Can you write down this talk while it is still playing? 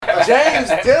James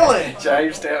Dillon.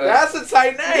 James Dillon. That's a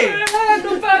tight name. Yeah,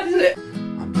 not bad, is it?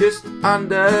 I'm just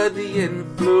under the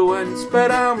influence,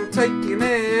 but I'm taking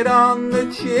it on the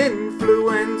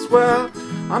chinfluence. Well,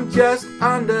 I'm just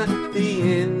under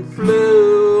the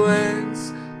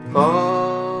influence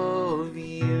of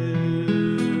you.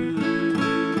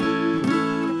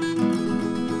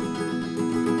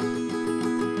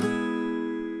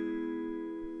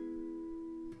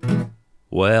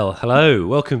 Well, hello.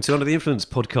 Welcome to Under the Influence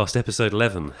podcast, episode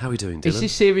 11. How are we doing, Dylan? Is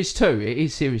this series 2? It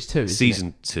is series 2, isn't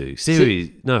Season 2.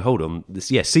 Series... No, hold on.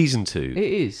 Season 2. it?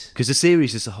 It is. Because the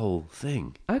series is the whole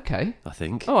thing, Okay. I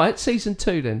think. All right, season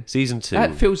 2 then. Season 2.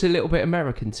 That feels a little bit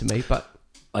American to me, but...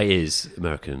 It is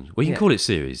American. Well, you can Yeah. call it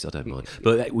series, I don't mind.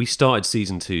 But we started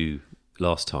season 2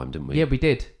 last time, didn't we? Yeah, we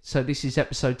did. So this is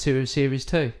episode 2 of series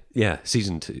 2. Yeah,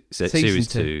 season 2. Season Series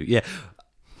 2. 2. Yeah.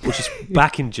 Which is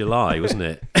back in July, wasn't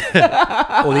it?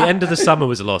 Or the end of the summer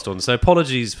was the last one. So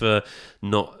apologies for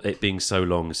not it being so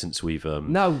long since we've...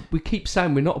 No, we keep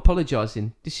saying we're not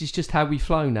apologising. This is just how we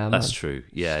flow now, man. That's true,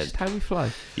 yeah. It's just how we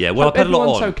flow. Yeah, well, Hope I've had a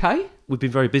lot everyone's on. okay? We've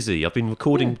been very busy. I've been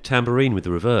recording Tambourine with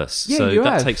the reverse. Yeah, so you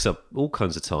that have. takes up all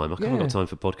kinds of time. I haven't Yeah. got time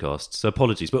for podcasts. So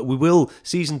apologies. But we will,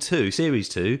 season 2, series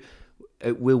 2,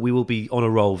 we will be on a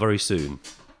roll very soon.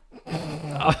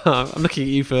 I'm looking at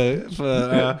you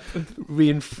for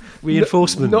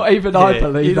reinforcement. Not even I Yeah,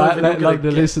 believe you're not that, even let gonna alone the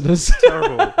get- listeners.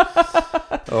 Terrible.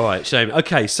 All right, shame.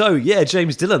 Okay, so yeah,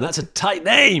 James Dillon. That's a tight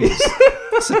name.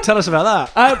 So tell us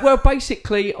about that. Well,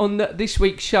 basically, on this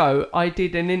week's show, I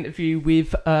did an interview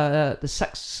with the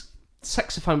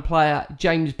saxophone player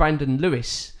James Brandon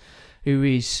Lewis, who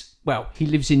is, well, he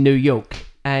lives in New York,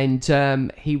 and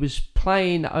he was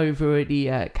playing over at the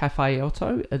Cafe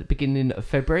Otto at the beginning of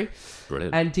February.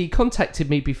 Brilliant. And he contacted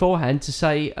me beforehand to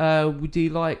say, would you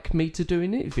like me to do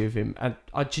an interview with him? And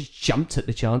I just jumped at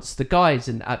the chance. The guy is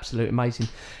an absolute amazing.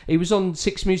 He was on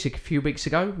Six Music a few weeks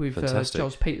ago with Fantastic.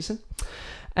 Giles Peterson.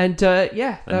 And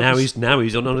yeah. And that now was-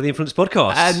 he's on Under the Influence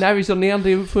podcast. and now he's on the Under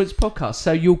Influence podcast.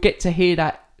 So you'll get to hear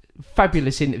that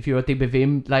fabulous interview I did with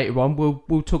him later on.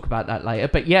 We'll talk about that later.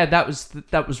 But yeah, that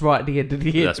was right at the end of the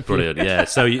interview. That's brilliant. Yeah.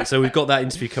 So we've got that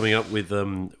interview coming up with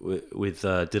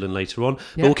Dylan later on. But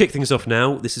Yeah. we'll kick things off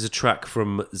now. This is a track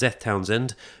from Zeth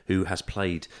Townsend, who has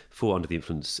played for Under the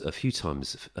Influence a few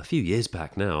times, a few years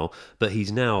back now. But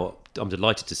he's now, I'm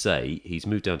delighted to say, he's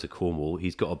moved down to Cornwall.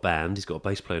 He's got a band. He's got a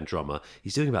bass player and drummer.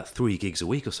 He's doing about 3 gigs a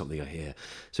week or something, I hear.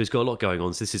 So he's got a lot going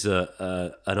on. So this is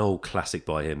an old classic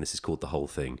by him. This is called The Whole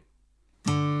Thing.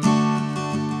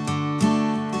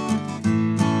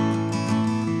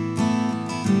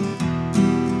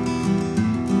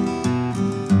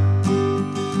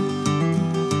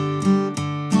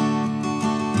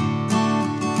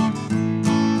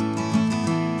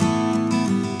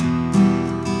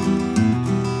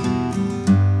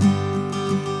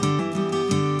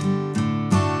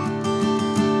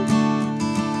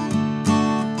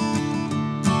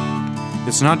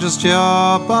 It's not just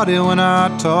your body when I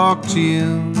talk to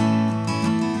you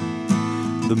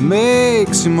that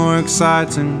makes you more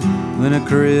exciting than a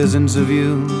career's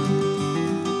interview.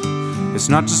 It's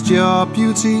not just your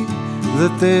beauty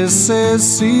that they say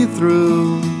is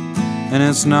see-through, and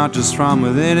it's not just from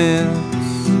within, it's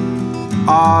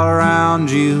all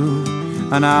around you.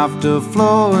 And after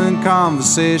flowing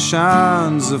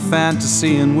conversations of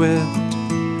fantasy and wit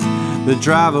that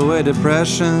drive away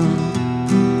depression,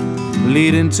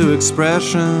 lead into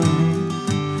expression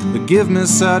that give me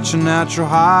such a natural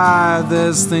high.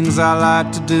 There's things I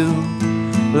like to do,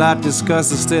 like discuss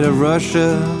the state of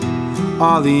Russia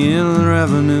or the inland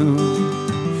revenue,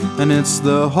 and it's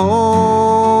the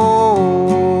whole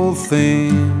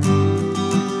thing.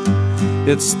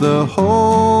 It's the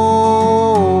whole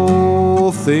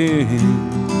thing.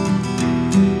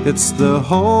 It's the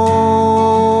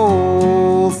whole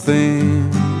thing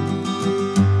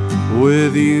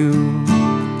with you.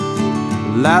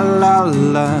 La la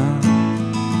la,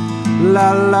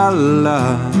 la la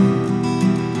la,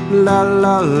 la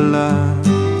la la.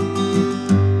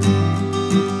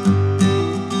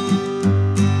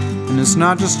 And it's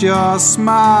not just your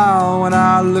smile when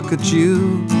I look at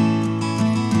you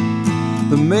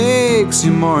that makes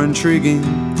you more intriguing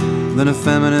than a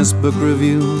feminist book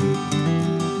review.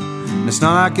 And it's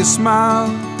not like you smile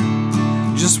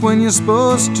just when you're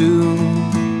supposed to,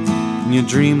 and your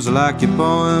dreams are like your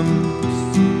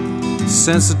poems,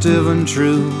 sensitive and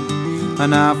true.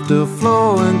 And after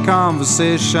flowing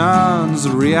conversations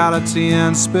of reality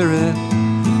and spirit,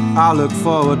 I look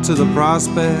forward to the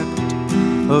prospect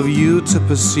of you to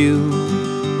pursue.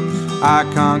 I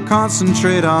can't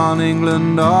concentrate on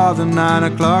England or the 9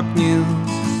 o'clock news.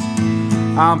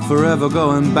 I'm forever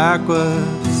going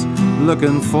backwards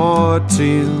looking forward to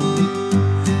you.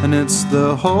 And it's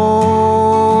the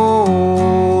whole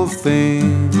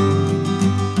thing.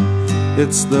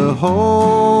 It's the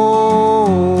whole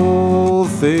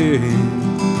thing.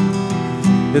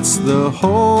 It's the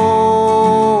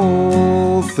whole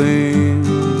thing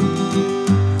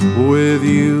with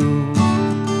you.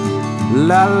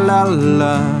 La la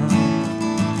la,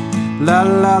 la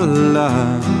la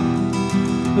la,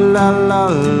 la la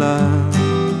la.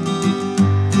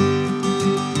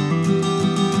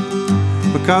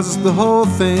 Because it's the whole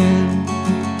thing,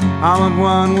 I'm at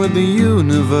one with the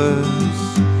universe.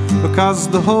 Because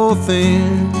it's the whole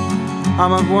thing,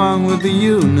 I'm at one with the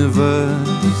universe.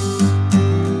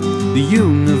 The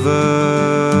universe.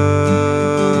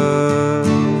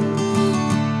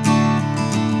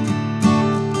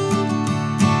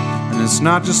 And it's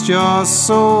not just your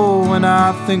soul when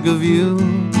I think of you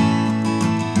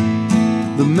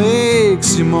that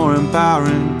makes you more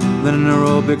empowering than an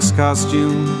aerobics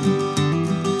costume.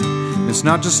 It's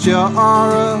not just your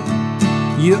aura,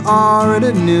 you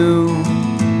already knew,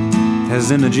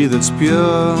 has energy that's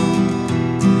pure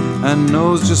and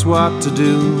knows just what to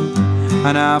do.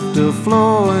 And after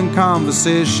flowing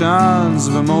conversations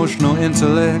of emotional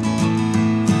intellect,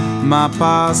 my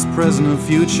past, present and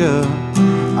future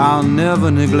I'll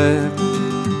never neglect.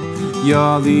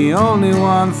 You're the only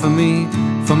one for me,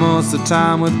 for most of the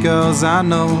time with girls I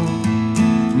know.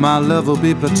 My love will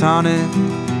be platonic,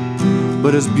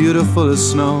 but as beautiful as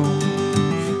snow.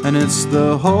 And it's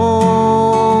the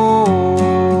whole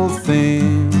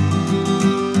thing.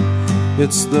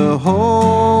 It's the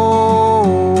whole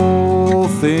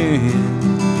thing.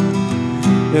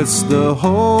 It's the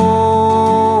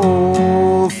whole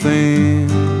thing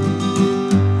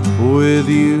with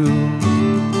you.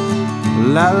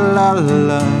 La la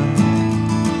la,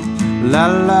 la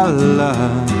la la,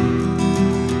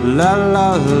 la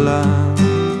la la.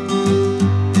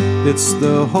 It's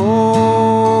the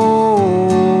whole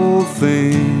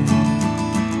thing.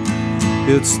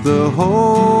 It's the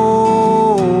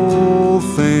whole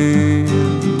thing.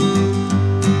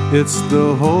 It's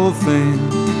the whole thing.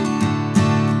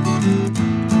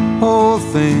 Whole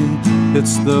thing.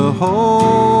 It's the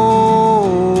whole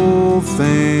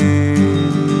thing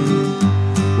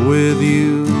with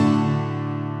you.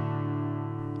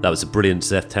 That was a brilliant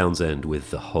Zeth Townsend with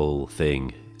The Whole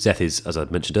Thing. Zeth is, as I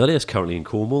mentioned earlier, is currently in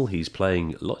Cornwall. He's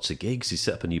playing lots of gigs. He's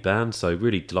set up a new band, so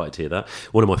really delighted to hear that.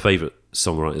 One of my favourite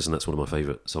songwriters, and that's one of my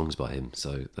favourite songs by him,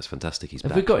 so that's fantastic. He's Have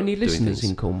back we got any doing listeners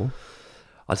things. in Cornwall?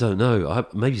 I don't know.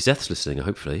 Maybe Zeth's listening,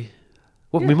 hopefully.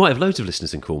 Well, Yeah. we might have loads of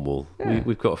listeners in Cornwall. Yeah.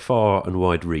 We've got a far and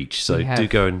wide reach, so We have. do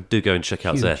go and check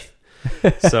out Huge. Zeth.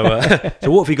 So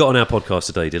what have you got on our podcast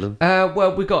today, Dylan?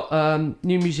 Well, we got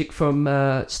new music from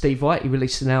Steve White. He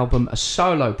released an album, a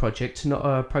solo project, not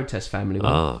a Protest Family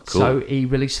one. Ah, cool. So he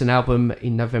released an album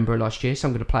in November of last year. So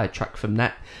I'm going to play a track from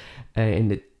that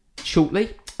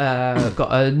shortly. Got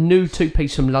a new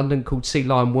two-piece from London called Sea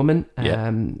Lion Woman. Yeah.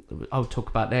 I'll talk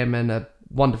about them, and a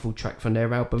wonderful track from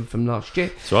their album from last year.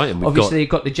 That's right, and we've Obviously,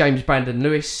 got the James Brandon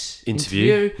Lewis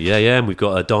interview. Yeah, and we've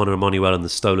got Dana Emanuel and the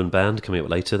Stolen Band coming up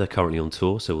later. They're currently on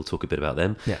tour, so we'll talk a bit about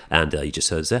them. Yeah. And you just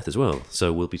heard Zeth as well,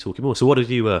 so we'll be talking more. So what have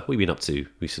you been up to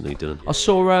recently, Dylan? I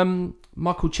saw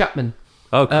Michael Chapman.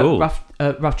 Oh, cool.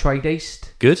 Rough Trade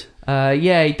East. Good.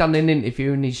 Yeah, he done an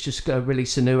interview and he's just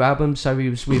released a new album. So he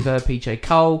was with PJ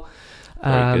Cole,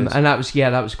 Very good. and that was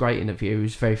a great interview. It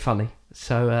was very funny.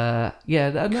 So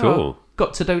Cool.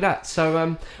 got to do that.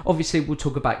 So obviously we'll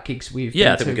talk about gigs we've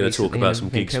Yeah, I been think we're going to talk recently about and some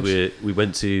everything gigs else. we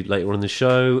went to later on in the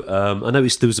show. I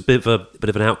noticed there was a bit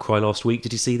of an outcry last week.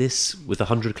 Did you see this with the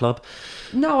 100 Club?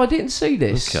 No, I didn't see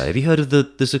this. Okay, have you heard of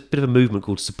there's a bit of a movement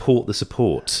called Support the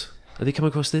Support. Have you come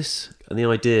across this? And the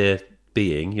idea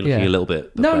being, you're looking Yeah. a little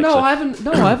bit No, perplexed. I haven't.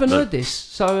 No, I haven't heard this.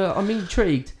 So I'm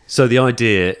intrigued. So the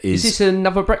idea Is this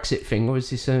another Brexit thing, or is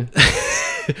this a?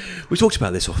 we talked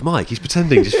about this off mic. He's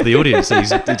pretending just for the audience that he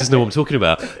doesn't know what I'm talking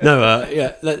about. No,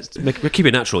 yeah, let's keep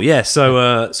it natural. Yeah,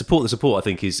 so Support the Support, I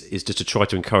think, is just to try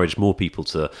to encourage more people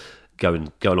to go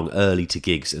along early to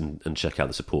gigs and check out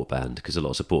the support band, because a lot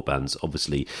of support bands,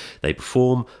 obviously, they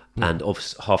perform, and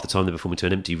half the time they perform into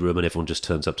an empty room and everyone just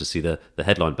turns up to see the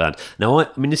headline band. Now, I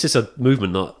mean, this is a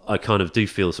movement that I kind of do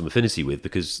feel some affinity with,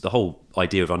 because the whole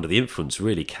idea of Under the Influence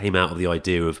really came out of the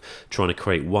idea of trying to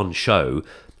create one show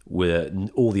where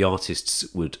all the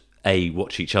artists would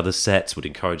watch each other's sets, would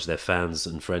encourage their fans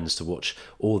and friends to watch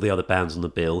all the other bands on the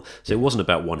bill. So it wasn't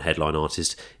about one headline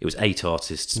artist, it was 8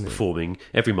 artists performing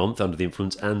every month Under the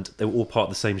Influence, and they were all part of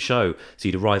the same show. So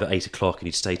you'd arrive at 8 o'clock and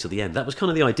you'd stay till the end. That was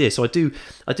kind of the idea. So I do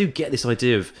get this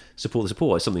idea of Support the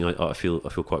Support. It's something I feel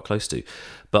quite close to.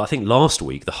 But I think last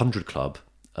week the 100 Club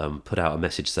put out a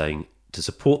message saying to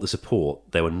support the support,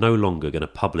 they were no longer going to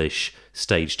publish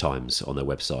stage times on their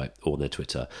website or on their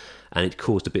Twitter, and it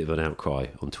caused a bit of an outcry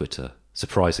on Twitter.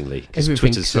 Surprisingly, because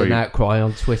Everything's Twitter's an outcry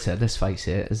on Twitter. Let's face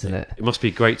it, isn't it? It must be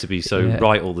great to be so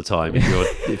right all the time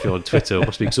if you're on Twitter. It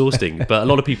must be exhausting. But a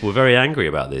lot of people were very angry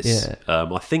about this. Yeah.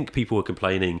 I think people were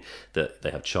complaining that they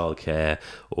have childcare,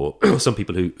 or some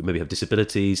people who maybe have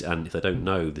disabilities, and if they don't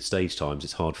know the stage times,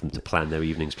 it's hard for them to plan their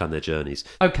evenings, plan their journeys.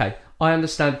 Okay, I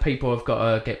understand people have got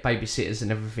to get babysitters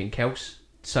and everything else.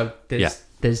 So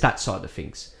there's that side of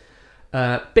things.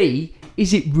 B,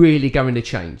 is it really going to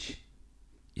change?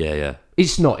 Yeah.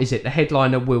 It's not, is it? The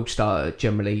headliner will start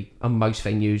generally on most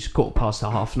venues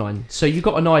 9:15. So you've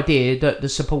got an idea that the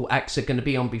support acts are going to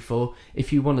be on before.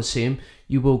 If you want to see them,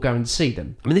 you will go and see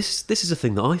them. I mean, this is a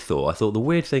thing that I thought the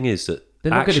weird thing is that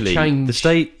they're not actually going to change. The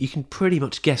stage, you can pretty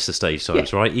much guess the stage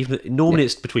times, right? Even normally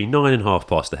it's between 9 and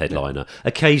 9:30 the headliner.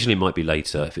 Occasionally it might be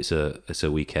later if it's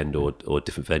a weekend or a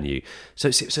different venue.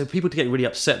 So people getting really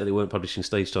upset that they weren't publishing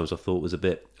stage times, I thought was a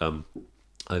bit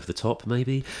over the top,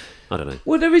 maybe. I don't know.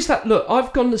 Well, there is that. Look,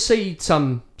 I've gone to see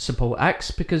some support acts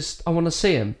because I want to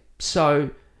see them.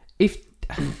 So if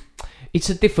it's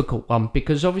a difficult one,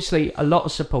 because obviously a lot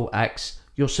of support acts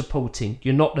you're supporting.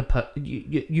 You're not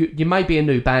you may be a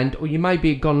new band, or you may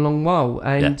be gone a long while.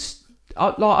 And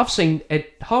I've seen Ed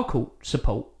Harcourt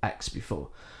support acts before.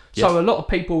 So a lot of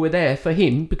people were there for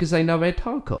him because they know Ed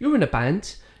Harcourt. You're in a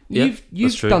band. You've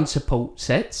done support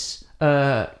sets,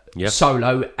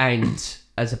 solo and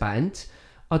as a band.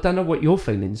 I don't know what your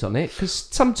feelings on it, because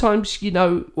sometimes,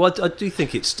 Well, I do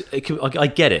think I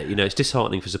get it. It's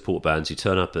disheartening for support bands who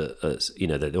turn up at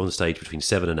they're on stage between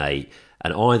 7 and 8,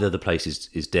 and either the place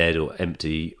is dead or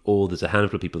empty, or there's a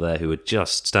handful of people there who are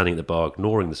just standing at the bar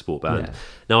ignoring the support band. Yeah.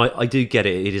 Now, I do get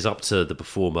it. It is up to the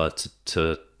performer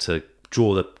to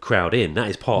draw the crowd in. That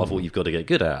is part of what you've got to get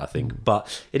good at, I think.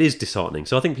 But it is disheartening.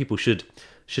 So I think people should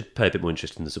pay a bit more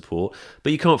interest in the support,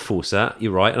 but you can't force that.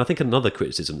 You're right. And I think another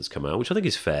criticism that's come out, which I think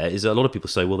is fair, is that a lot of people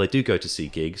say, well, they do go to see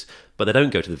gigs, but they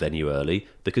don't go to the venue early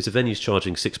because the venue's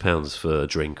charging £6 for a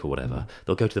drink or whatever.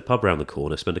 They'll go to the pub around the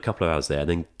corner, spend a couple of hours there, and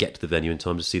then get to the venue in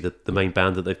time to see the main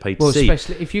band that they've paid to see. Well,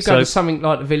 especially if you go to something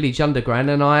like the Village Underground,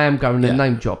 and I am going to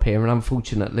name drop here, and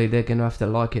unfortunately they're going to have to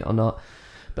like it or not,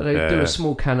 but they do a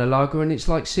small can of lager and it's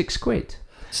like £6.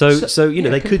 So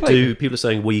they could do. People are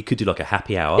saying, well, you could do like a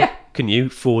happy hour. Yeah. Can you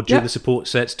during the support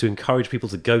sets to encourage people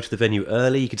to go to the venue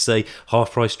early? You could say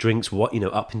half price drinks.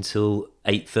 Up until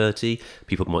 8:30,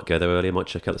 people might go there early. Might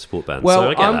check out the support band. Well, so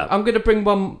I get that. I'm going to bring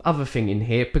one other thing in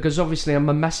here, because obviously I'm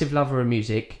a massive lover of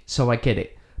music, so I get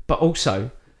it. But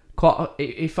also,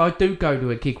 if I do go to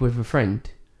a gig with a friend,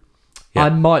 I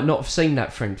might not have seen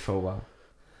that friend for a while.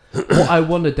 What I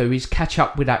want to do is catch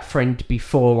up with that friend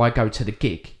before I go to the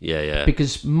gig. Yeah.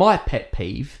 Because my pet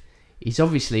peeve is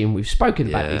obviously, and we've spoken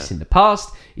about this in the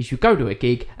past, is you go to a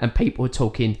gig and people are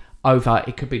talking over,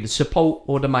 it could be the support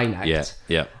or the main act.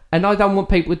 Yeah. And I don't want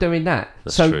people doing that.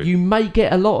 That's so true. You may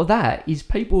get a lot of that, is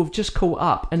people have just caught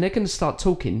up and they're going to start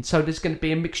talking. So there's going to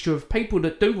be a mixture of people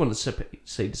that do want to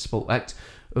see the support act,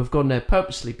 who have gone there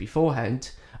purposely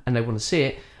beforehand and they want to see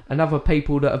it, and other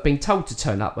people that have been told to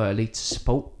turn up early to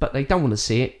support, but they don't want to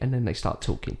see it, and then they start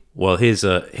talking. Well, here's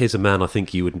a man I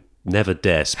think you would never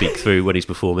dare speak through when he's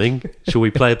performing. Shall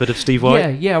we play a bit of Steve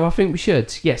White? Yeah, I think we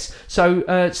should. Yes.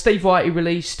 So Steve White, he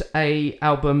released a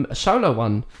solo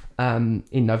one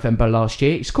in November last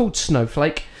year. It's called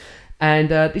Snowflake, and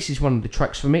this is one of the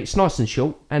tracks from it. It's nice and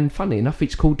short, and funny enough,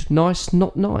 it's called Nice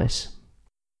Not Nice.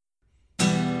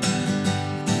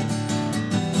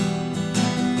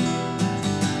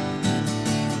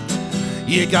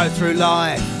 You go through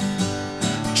life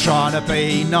trying to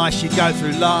be nice. You go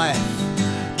through life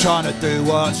trying to do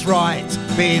what's right,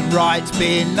 being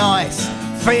nice,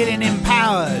 feeling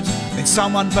empowered. Then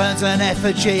someone burns an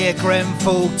effigy at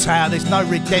Grenfell Tower. There's no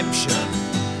redemption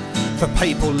for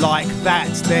people like that.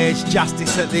 There's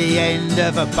justice at the end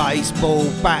of a baseball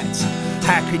bat.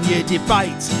 How can you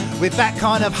debate with that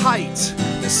kind of hate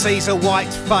that sees a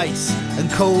white face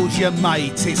and calls you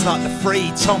mate? It's like the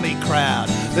Free Tommy crowd,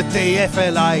 the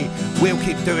DFLA. We'll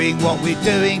keep doing what we're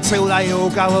doing till they all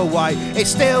go away.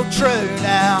 It's still true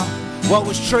now, what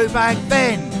was true back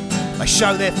then. They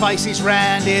show their faces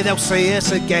round here, they'll see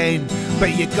us again.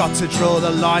 But you got to draw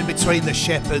the line between the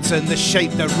shepherds and the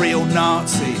sheep, the real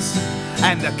Nazis,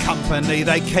 and the company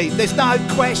they keep. There's no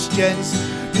questions,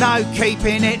 no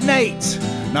keeping it neat,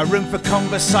 no room for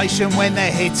conversation when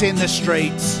they're hitting the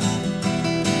streets.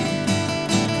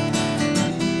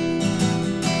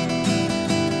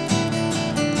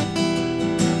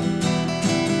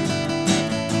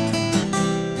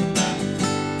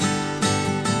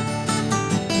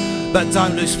 but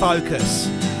don't lose focus.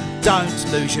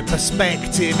 Don't lose your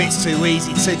perspective, it's too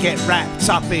easy to get wrapped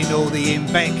up in all the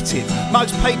invective.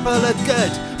 Most people are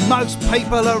good, most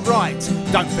people are right.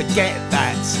 Don't forget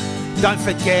that, don't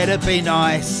forget to be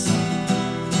nice.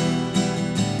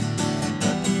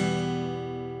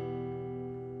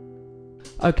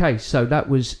 Okay, so that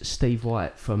was Steve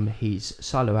White from his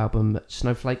solo album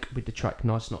Snowflake with the track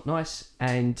Nice Not Nice.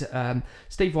 And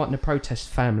Steve White and the Protest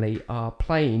Family are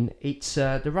playing. It's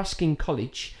the Ruskin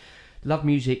College Love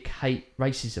Music, Hate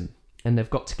Racism. And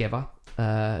they've got together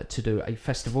to do a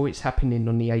festival. It's happening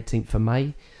on the 18th of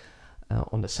May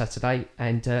on a Saturday.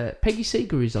 And Peggy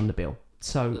Seeger is on the bill.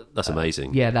 So That's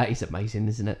amazing. Yeah, that is amazing,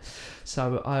 isn't it?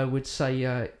 So I would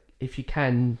say if you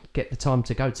can get the time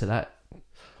to go to that,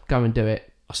 go and do it.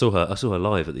 I saw her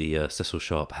live at the Cecil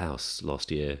Sharp House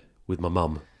last year with my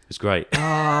mum. It was great.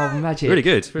 Oh, magic. Really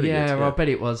good. Really yeah, good. Yeah, I bet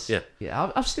it was.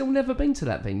 Yeah. I've still never been to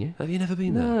that venue. Have you never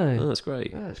been No. there? Oh, that's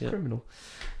great. Oh, it's criminal.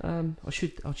 I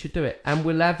should do it. And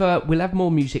we'll have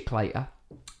more music later.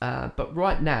 But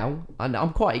right now, and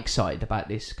I'm quite excited about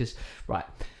this because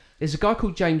there's a guy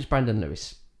called James Brandon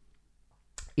Lewis.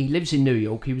 He lives in New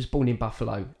York. He was born in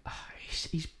Buffalo.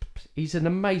 He's an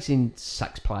amazing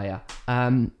sax player.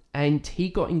 And he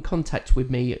got in contact with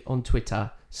me on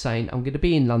Twitter saying, I'm going to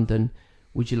be in London.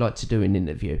 Would you like to do an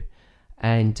interview?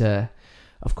 And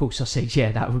of course I said,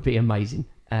 yeah, that would be amazing.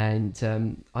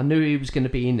 And I knew he was going to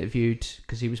be interviewed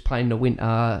because he was playing the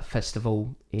Winter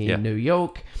Festival in New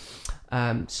York.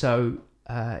 So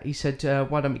he said,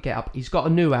 why don't we get up? He's got a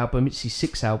new album. It's his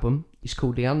 6th album. It's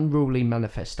called The Unruly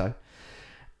Manifesto.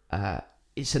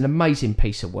 It's an amazing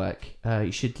piece of work.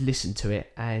 You should listen to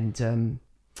it. And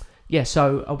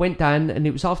so I went down and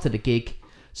it was after the gig.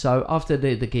 So after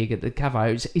the gig at the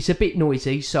Cafe, it's a bit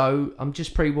noisy. So I'm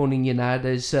just pre-warning you now.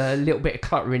 There's a little bit of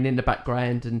cluttering in the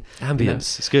background and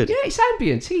Ambience. It's good. Yeah, it's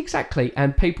ambience. Exactly.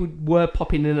 And people were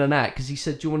popping in and out because he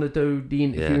said, "Do you want to do the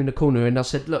interview in the corner?" And I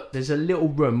said, "Look, there's a little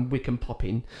room we can pop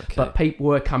in." Okay. But people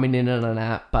were coming in and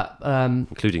out. But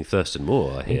including Thurston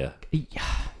Moore, I hear.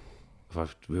 Have I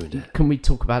ruined it? Can we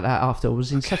talk about that after? I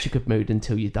was in such a good mood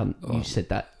until you said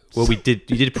that. Well, you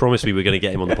did promise we were going to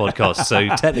get him on the podcast, so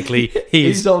technically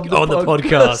he's on the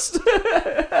podcast.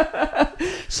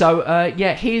 So,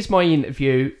 here's my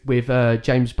interview with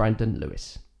James Brandon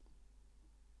Lewis.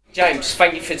 James,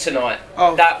 thank you for tonight.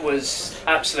 Oh. That was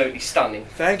absolutely stunning.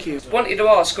 Thank you. Wanted to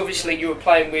ask, obviously you were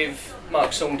playing with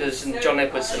Mark Saunders and John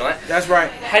Edwards tonight. That's right.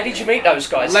 How did you meet those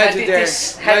guys? Legendary.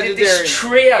 How did this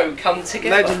trio come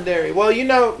together? Legendary. Well,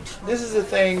 this is the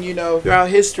thing, throughout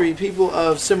history, people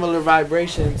of similar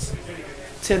vibrations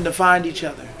tend to find each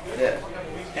other. Yeah.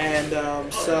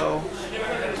 And so,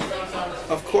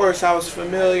 of course, I was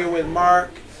familiar with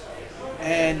Mark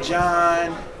and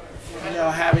John,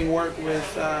 having worked with,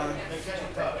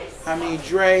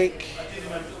 Drake,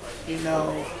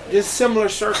 just similar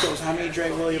circles.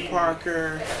 Drake, William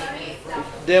Parker,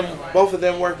 both of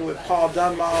them working with Paul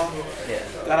Dunmore,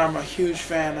 that I'm a huge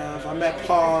fan of. I met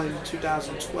Paul in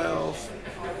 2012.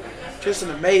 Just an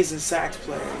amazing sax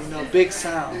player, big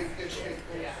sound.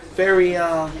 Very,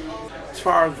 as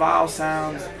far as vowel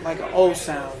sounds, like an O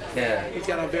sound. Yeah. He's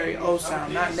got a very O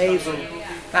sound, not nasal,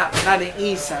 not an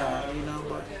E sound,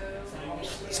 but.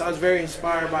 So I was very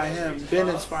inspired by him, been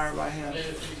inspired by him.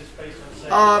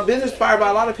 Been inspired by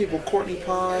a lot of people. Courtney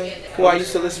Pine, who I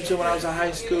used to listen to when I was in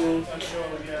high school.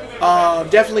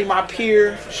 Definitely my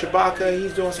peer, Shabaka.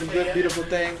 He's doing some good, beautiful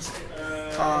things.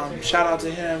 Shout out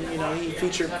to him.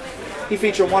 He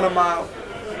featured one of my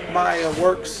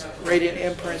works, Radiant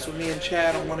Imprints, with me and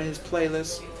Chad on one of his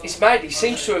playlists. It's mad. He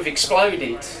seems to have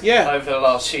exploded over the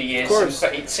last few years. Of course.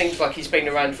 But it seems like he's been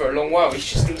around for a long while.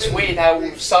 It's weird how all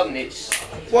of a sudden there's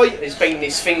been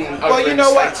this thing over in the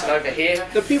States and over here.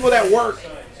 The people that work,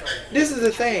 this is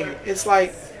the thing. It's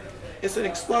like, it's an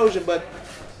explosion, but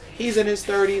he's in his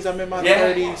 30s, I'm in my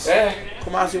 30s. Yeah.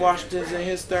 Kamasi Washington's in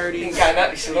his 30s. Been going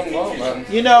at this a long while, man.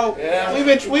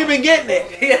 We've been getting it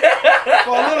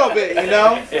for a little bit,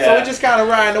 So we're just kind of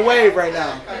riding the wave right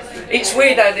now. It's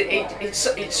weird that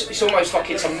it's almost like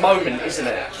it's a moment, isn't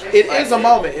it? It is a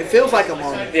moment. It feels like a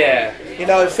moment. Yeah.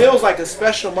 It feels like a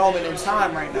special moment in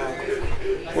time right now,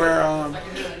 where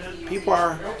people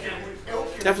are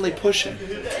definitely pushing.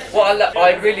 What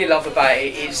I really love about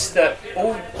it is that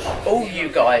all you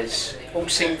guys all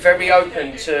seem very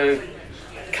open to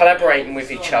collaborating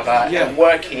with each other and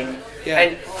working. Yeah.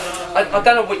 And I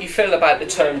don't know what you feel about the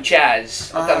term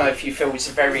jazz. I don't know if you feel it's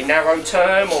a very narrow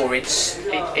term or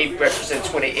it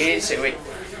represents what it is.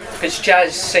 Because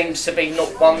jazz seems to be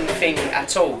not one thing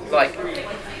at all. Like,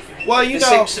 Well, you There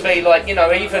know, seems to be like, you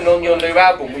know, even on your new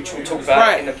album, which we'll talk about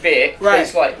Right. in a bit, Right.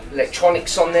 there's like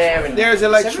electronics on there, and there's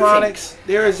everything. electronics.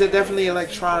 There is definitely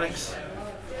electronics.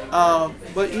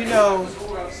 But you know,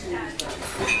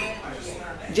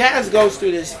 jazz goes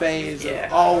through this phase Yeah.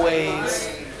 of always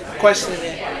questioning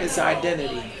its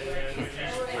identity.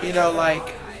 You know,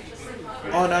 like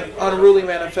on Unruly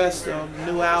Manifesto,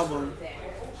 the new album,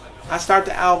 I start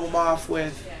the album off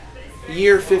with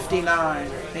Year 59,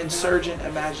 Insurgent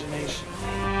Imagination.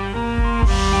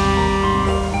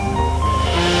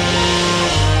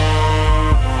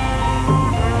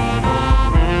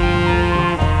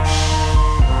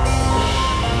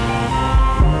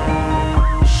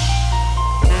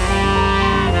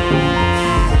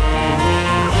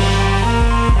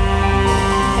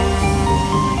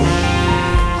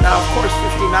 Now, of course,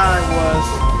 59 was,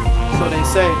 so they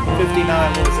say, 59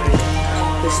 was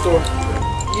a historic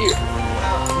year.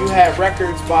 You had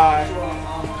records by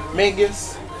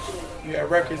Mingus, you had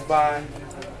records by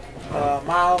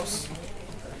Miles,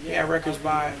 you had records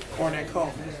by Ornette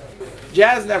Coleman.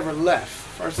 Jazz never left,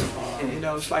 first of all. You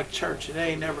know, it's like church. It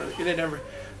ain't never,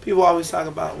 people always talk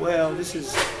about, well, this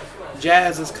is,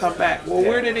 jazz has come back. Well,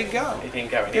 where did it go? It didn't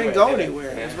go anywhere. It didn't go did it?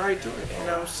 anywhere. Yeah. It's right through it, you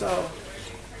know, so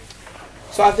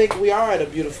I think we are at a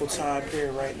beautiful time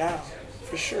period right now,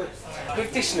 for sure.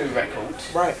 With this new record,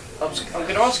 Right. I'm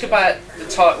going to ask about the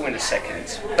title in a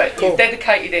second, but Cool. you've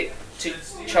dedicated it to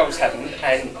Charles Haddon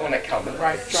and Ornette Coleman.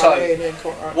 Right. So, Charlie and then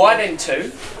why them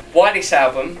two? Why this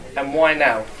album? And why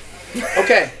now?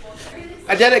 Okay.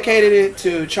 I dedicated it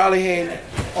to Charlie Hayden,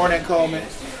 Ornette Coleman,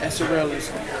 and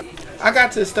Surrealism. I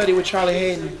got to study with Charlie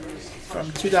Hayden from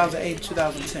 2008 to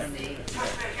 2010.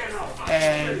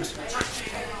 And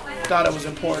thought it was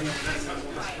important.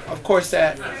 Of course,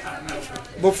 that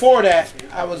before that,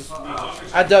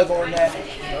 I dug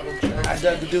Ornette. I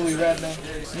dug the Dewey Redman,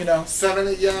 you know. 7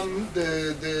 a.m.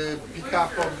 the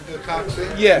pickup of the taxi.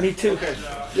 Yeah. Me too. Okay.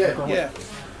 Yeah. Yeah.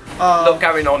 Not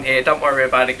going on here. Don't worry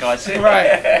about it, guys.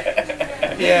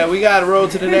 Right. Yeah, we got to roll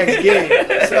to the next gig.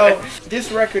 So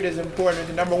this record is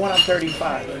important. Number one, I'm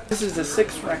 35. This is the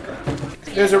 6th record.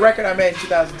 There's a record I made in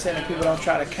 2010 and people don't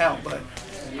try to count, but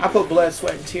I put blood,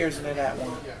 sweat, and tears into that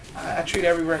one. I treat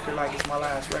every record like it's my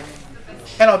last record.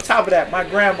 And on top of that, my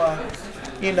grandma,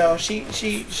 you know, she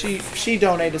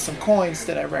donated some coins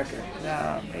to that record.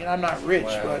 Now, I mean, I'm not rich,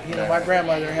 but you know, my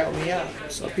grandmother helped me out.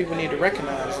 So people need to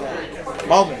recognize that.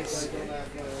 Moments.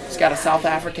 It's got a South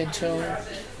African tune.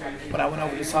 When I went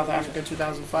over to South Africa in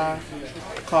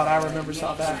 2005, called I Remember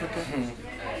South Africa.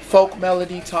 Folk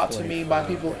melody taught to me by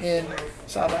people in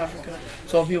South Africa.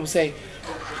 So when people say,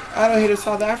 I don't hear the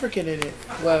South African in it,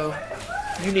 well,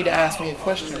 you need to ask me a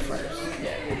question first.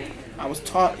 I was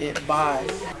taught it by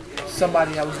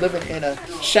somebody that was living in a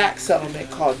shack settlement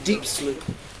called Deep Sloop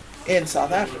in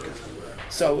South Africa.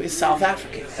 So it's South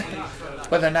African.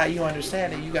 Whether or not you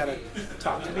understand it, you gotta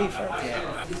talk to me first.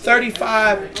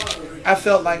 35, I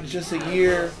felt like just a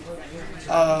year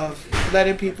of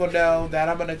letting people know that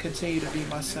I'm gonna continue to be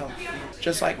myself.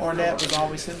 Just like Ornette was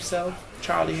always himself,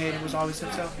 Charlie Hayden was always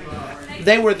himself.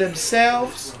 They were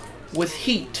themselves with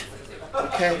heat.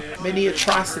 Okay? Many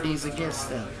atrocities against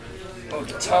them. Well,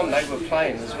 the time they were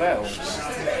playing as well.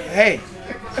 Hey,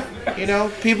 you know,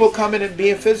 people coming and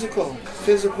being physical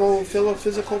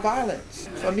violence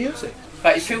for music.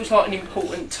 But it feels like an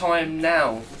important time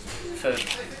now for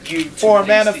you to For a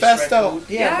release this manifesto. record.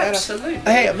 Yeah, Absolutely.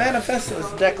 Hey, a manifesto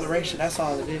is a declaration. That's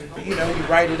all it is. You know, you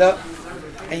write it up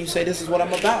and you say, this is what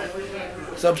I'm about.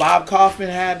 So Bob Kaufman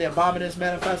had the Abominus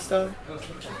Manifesto.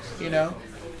 You know,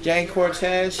 Jane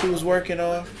Cortez, she was working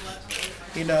on,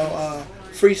 you know,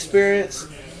 Free Spirits,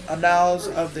 Annals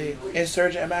of the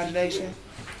Insurgent Imagination.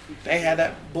 They had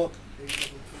that book,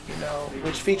 you know,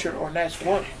 which featured Ornette's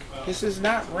work. This is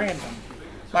not random.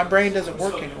 My brain doesn't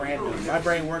work in random. My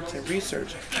brain works in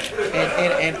research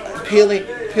and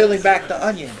peeling back the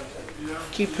onion.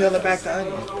 Keep peeling back the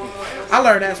onion. I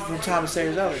learned that from Thomas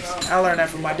Sayers Ellis. I learned that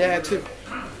from my dad too.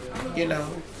 You know,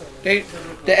 the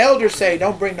elders say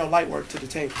don't bring no light work to the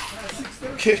table.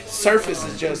 Surface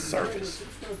is just surface.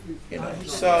 You know,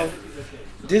 so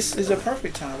this is a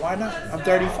perfect time. Why not? I'm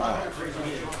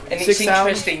 35. And it's 6 hours.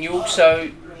 interesting,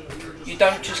 you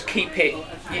don't just keep it,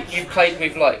 you played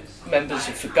with like members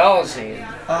of Fugazi,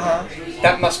 and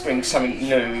that must bring something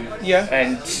new Yeah.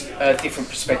 and a different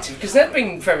perspective, because they've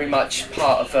been very much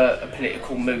part of a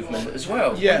political movement as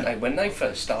well, Yeah. weren't they, when they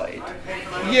first started?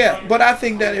 Yeah, but I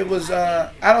think that it was,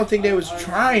 I don't think they was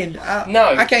trying.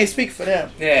 No. I can't speak for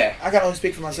them. Yeah, I can only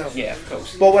speak for myself. yeah, of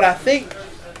course. But what I think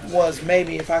was,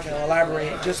 maybe if I can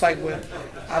elaborate, just like when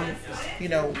I'm, you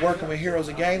know, working with Heroes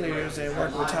and Gang Leaders and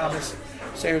working with Thomas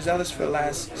Sayers Ellis for the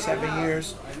last 7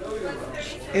 years.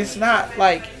 It's not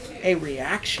like a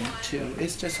reaction to,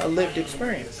 it's just a lived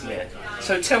experience. Yeah.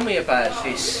 So tell me about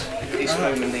this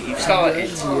movement that you've started.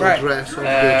 Right.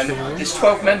 There's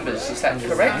 12 members, is that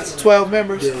correct? 12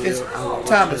 members. It's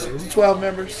Thomas. It's 12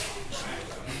 members.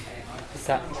 Is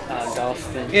that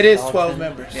Dalston? It is 12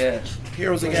 members. Yeah.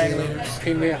 Heroes and Gang Leaders.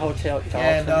 Premier Hotel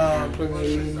Dalston. And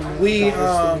we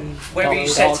Where were you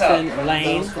set up? Dalston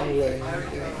Lane.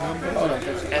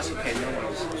 That's okay, no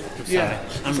worries. yeah.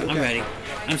 I'm ready.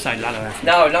 I'm sorry, Lalo.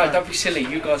 No, don't be silly.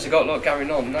 You guys have got a lot going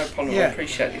on. No problem. Yeah. I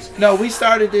appreciate this. No, we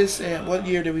started this in, what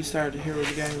year did we start the Heroes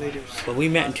and Gang Leaders? Well, we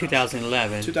met in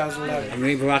 2011. 2011.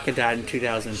 Amiri Baraka died in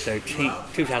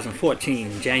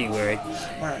 2014, January.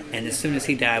 Right. And as soon as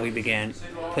he died, we began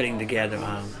putting together.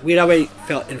 We'd already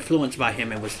felt influenced by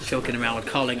him and was joking around with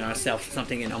calling ourselves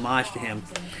something in homage to him.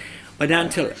 But not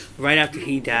until right after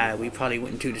he died, we probably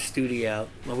went into the studio.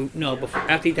 Well,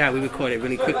 after he died, we recorded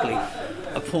really quickly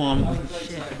a poem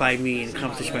by me and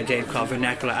composition by James called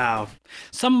Vernacular Owl.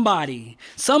 Somebody,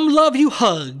 some love you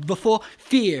hugged before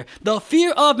fear, the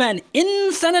fear of an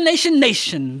insanination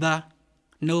nation, the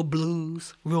no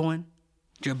blues, ruin,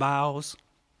 your bowels.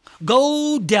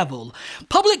 Go devil,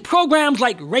 public programs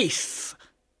like race.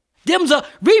 Them's a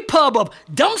repub of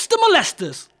dumpster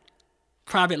molesters.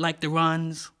 Private like the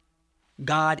runs.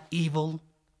 God evil.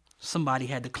 Somebody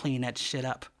had to clean that shit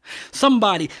up.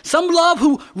 Somebody, some love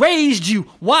who raised you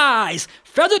wise,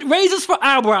 feathered razors for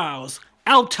eyebrows,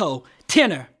 alto,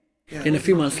 tenor. Then a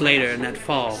few months later, in that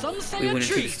fall, we went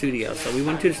into the studio. So we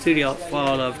went to the studio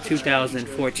fall of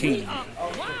 2014,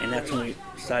 and that's when we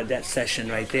started that session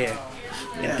right there.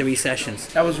 In 3 sessions.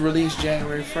 That was released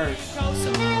January 1st.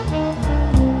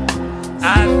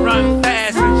 I run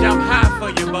fast and jump high for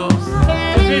you, boss.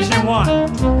 Division 1.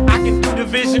 I can do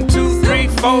Division 2, 3,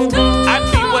 4. I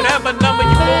be whatever number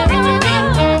you want me to be.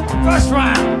 First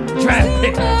round, draft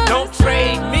pick. Don't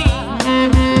trade me.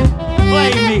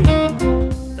 Play me.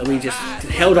 So we just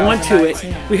held on to it.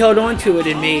 We held on to it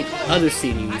and made other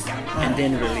CDs and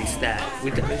then released that.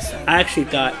 I actually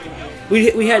thought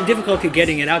we had difficulty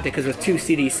getting it out there because it was 2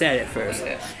 CD set at first.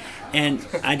 And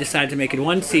I decided to make it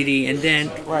 1 CD, and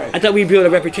then I thought we'd build a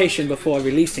reputation before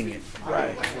releasing it,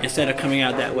 instead of coming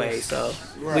out that way. So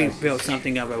we built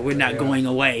something of it. We're not going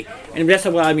away, and that's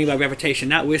what I mean by reputation.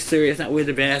 Not we're serious, not we're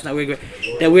the best, not we're great,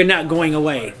 that we're not going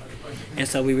away. And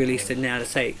so we released it now to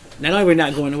say, not only we're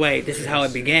not going away, this is how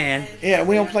it began. Yeah,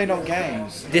 we don't play no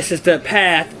games. This is the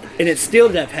path, and it's still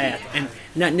that path, and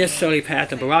not necessarily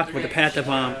path of Baraka, but the path of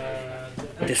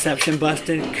deception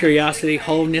busting, curiosity,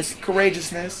 wholeness,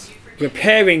 courageousness.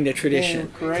 Repairing the tradition,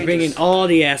 bringing all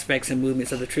the aspects and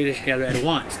movements of the tradition together at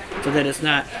once, so that it's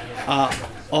not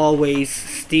always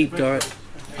steeped or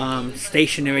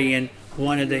stationary in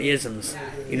one of the isms.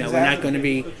 You know, we're not going to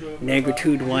be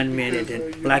negritude 1 minute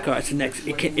and black arts the next.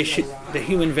 It should, the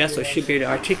human vessel should be able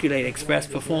to articulate, express,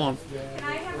 perform,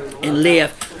 and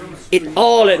live it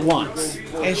all at once.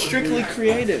 And strictly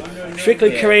creative.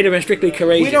 Strictly creative and strictly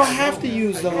courageous. We don't have to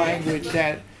use the language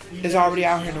that is already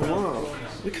out here in the world.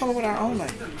 We come up with our own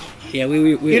language. Yeah,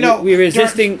 we're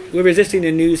resisting the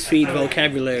newsfeed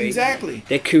vocabulary. Exactly.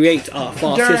 That creates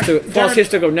false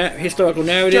historical narratives.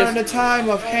 During the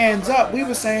time of hands up, we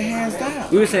were saying hands down.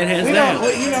 We were saying hands down.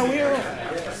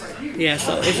 Yeah,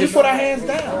 so we put our hands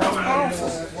down. That's powerful.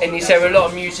 And is there a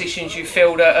lot of musicians you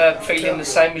feel that are feeling the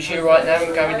same as you right now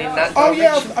and going in that direction? Oh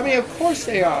yeah, I mean of course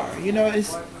they are. You know,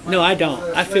 it's. No, I don't.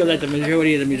 I feel that the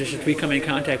majority of the musicians we come in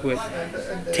contact with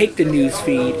take the news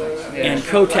feed and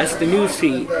protest the news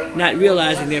feed, not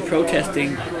realizing they're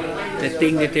protesting the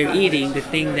thing that they're eating, the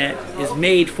thing that is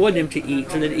made for them to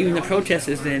eat, so that even the protest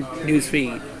is then news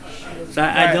feed. So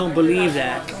I don't believe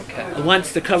that. Okay.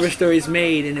 Once the cover story is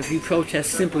made, and if you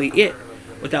protest simply it,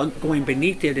 without going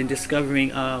beneath it and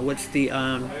discovering what's the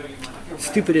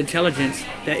stupid intelligence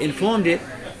that informed it,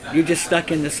 you're just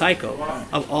stuck in the cycle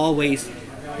of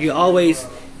you're always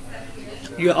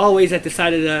at the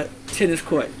side of the tennis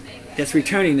court that's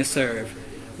returning the serve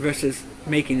versus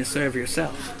making the serve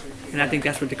yourself. And I think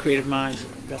that's what the creative mind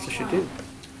vessel should do.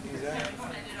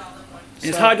 And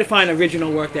it's hard to find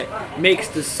original work that makes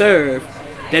the serve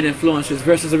that influences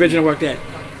versus original work that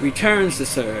returns the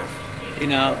serve. You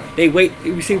know,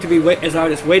 we seem to be, as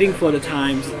artists, waiting for the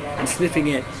times and sniffing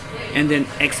it and then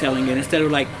exhaling it instead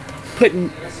of like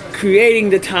creating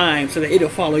the time so that it'll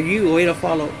follow you or it'll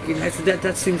follow, you know,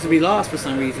 that seems to be lost for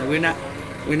some reason.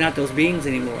 We're not those beings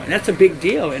anymore. And that's a big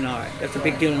deal in art. That's a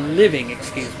big deal in living,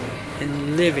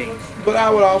 in living. But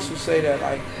I would also say that,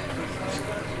 like,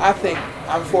 I think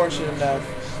I'm fortunate enough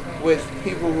with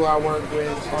people who I work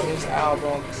with on this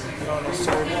album and on a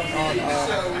certain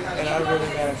and I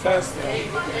Really Manifesto,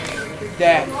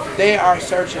 that they are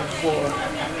searching for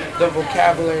the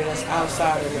vocabulary that's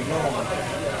outside of the norm.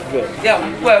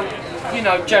 Yeah, well, you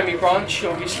know, Jamie Branch,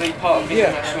 obviously part of the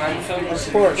national anthem.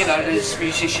 Of course. You know, there's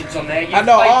musicians on there. I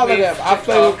know all of them. I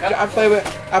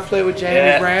play with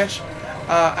Jamie Branch.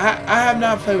 I have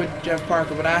not played with Jeff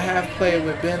Parker, but I have played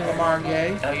with Ben Lamar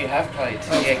Gay. Oh, you have played.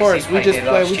 Of course, we just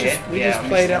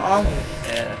played in August.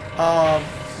 Yeah.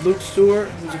 Luke Stewart,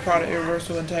 who's a part of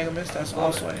Irreversible Entanglements, that's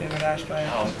also an international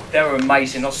anthem. Oh, they were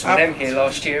amazing. I saw them here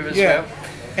last year as well.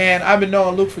 And I've been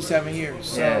knowing Luke for 7 years,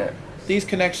 so these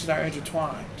connections are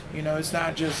intertwined. You know, it's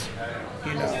not just,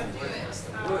 you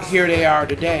know, here they are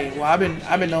today. Well, I've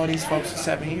been knowing these folks for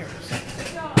 7 years.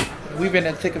 We've been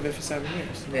in the thick of it for 7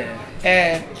 years. Yeah.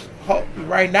 And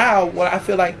right now, what I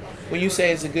feel like when you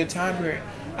say it's a good time period,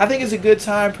 I think it's a good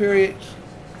time period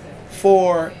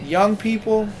for young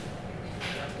people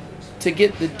to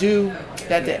get the due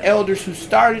that the elders who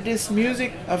started this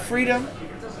music of freedom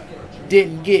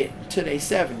didn't get to their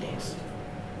 70s.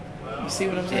 You see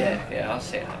what I'm saying? Yeah, I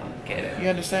see it. I get it. You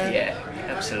understand? Yeah,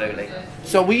 absolutely.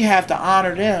 So we have to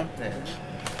honor them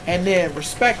and then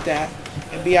respect that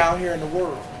and be out here in the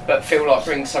world. But feel like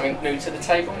bring something new to the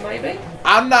table, maybe?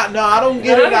 I don't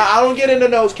get it. I don't get into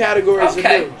those categories of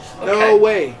new. No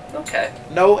way. Okay.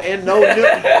 No and no new.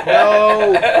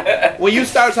 No. When you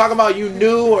start talking about you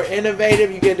new or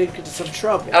innovative, you get into some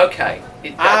trouble. Okay.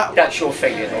 That's your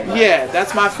feeling on that. Yeah,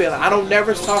 that's my feeling. I don't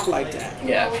never talk like that.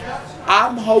 Yeah.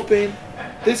 I'm hoping,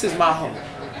 this is my hope,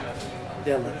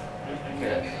 Dylan.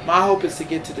 Yeah. My hope is to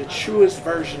get to the truest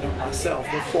version of myself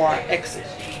before I exit.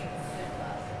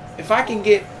 If I can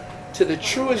get to the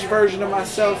truest version of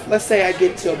myself, let's say I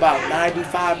get to about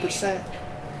 95%,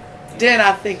 then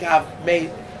I think I've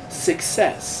made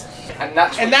success. And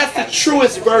that's the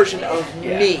truest version of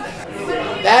me.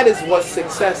 That is what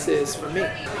success is for me.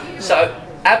 So,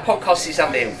 our podcast is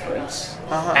Under Influence,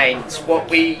 and what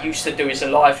we used to do is a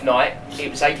live night. It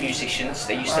was 8 musicians.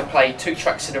 They used to play 2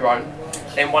 tracks of their own,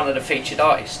 then one of the featured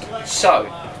artists.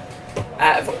 So,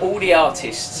 out of all the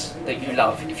artists that you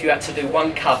love, if you had to do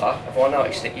one cover of one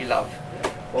artist that you love,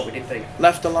 what would it be?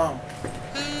 Left Alone.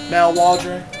 Mel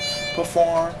Waldron,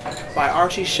 performed by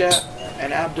Archie Shepp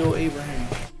and Abdul Ibrahim.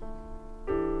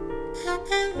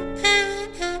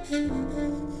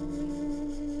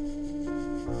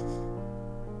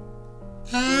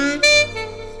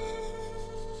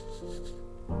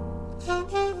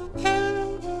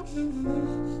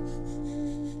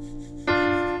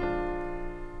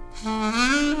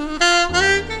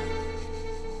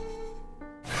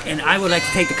 And I would like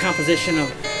to take the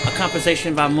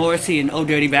composition by Morrissey and Oh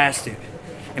Dirty Bastard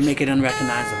and make it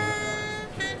unrecognizable.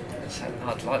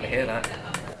 I'd like to hear that.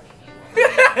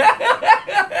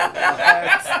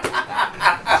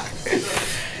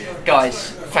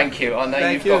 Guys, thank you. I know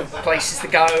you've got places to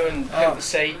go and people to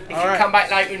see. If you come back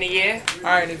later in the year.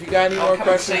 Alright, if you got any more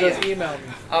questions, just email me.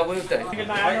 I will do.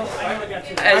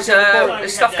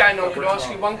 There's stuff going on. Can I ask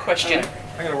you one question?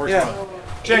 I gotta work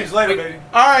James, later, baby.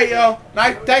 Alright, yo.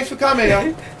 Thanks for coming, yo.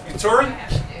 You touring?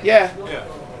 Yeah. Yeah.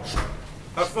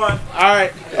 Have fun.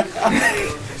 Alright.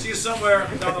 See you somewhere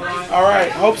down the line.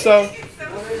 Alright, hope so.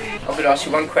 I'm going to ask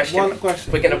you one question. One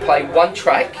question. We're going to play one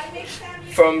track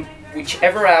from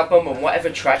whichever album and whatever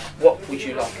track. What would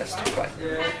you like us to play?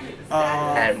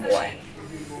 And why?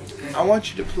 I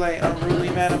want you to play Unruly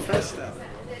Manifesto.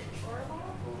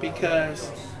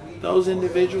 Because those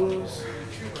individuals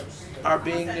are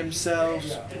being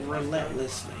themselves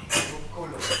relentlessly.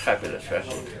 It's a fabulous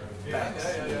record. Thanks.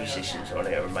 The musicians on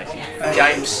it are amazing.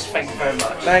 James, thank you very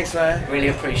much. Thanks, man. Really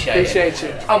appreciate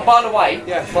you. Oh, by the way,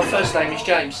 my first name is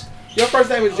James. Your first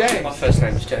name is James? My first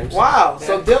name is James. Wow,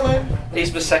 so Dylan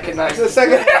is my second name. James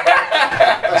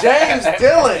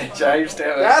Dylan. James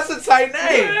Dylan. That's a tight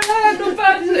name. Yeah, not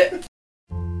bad, is it?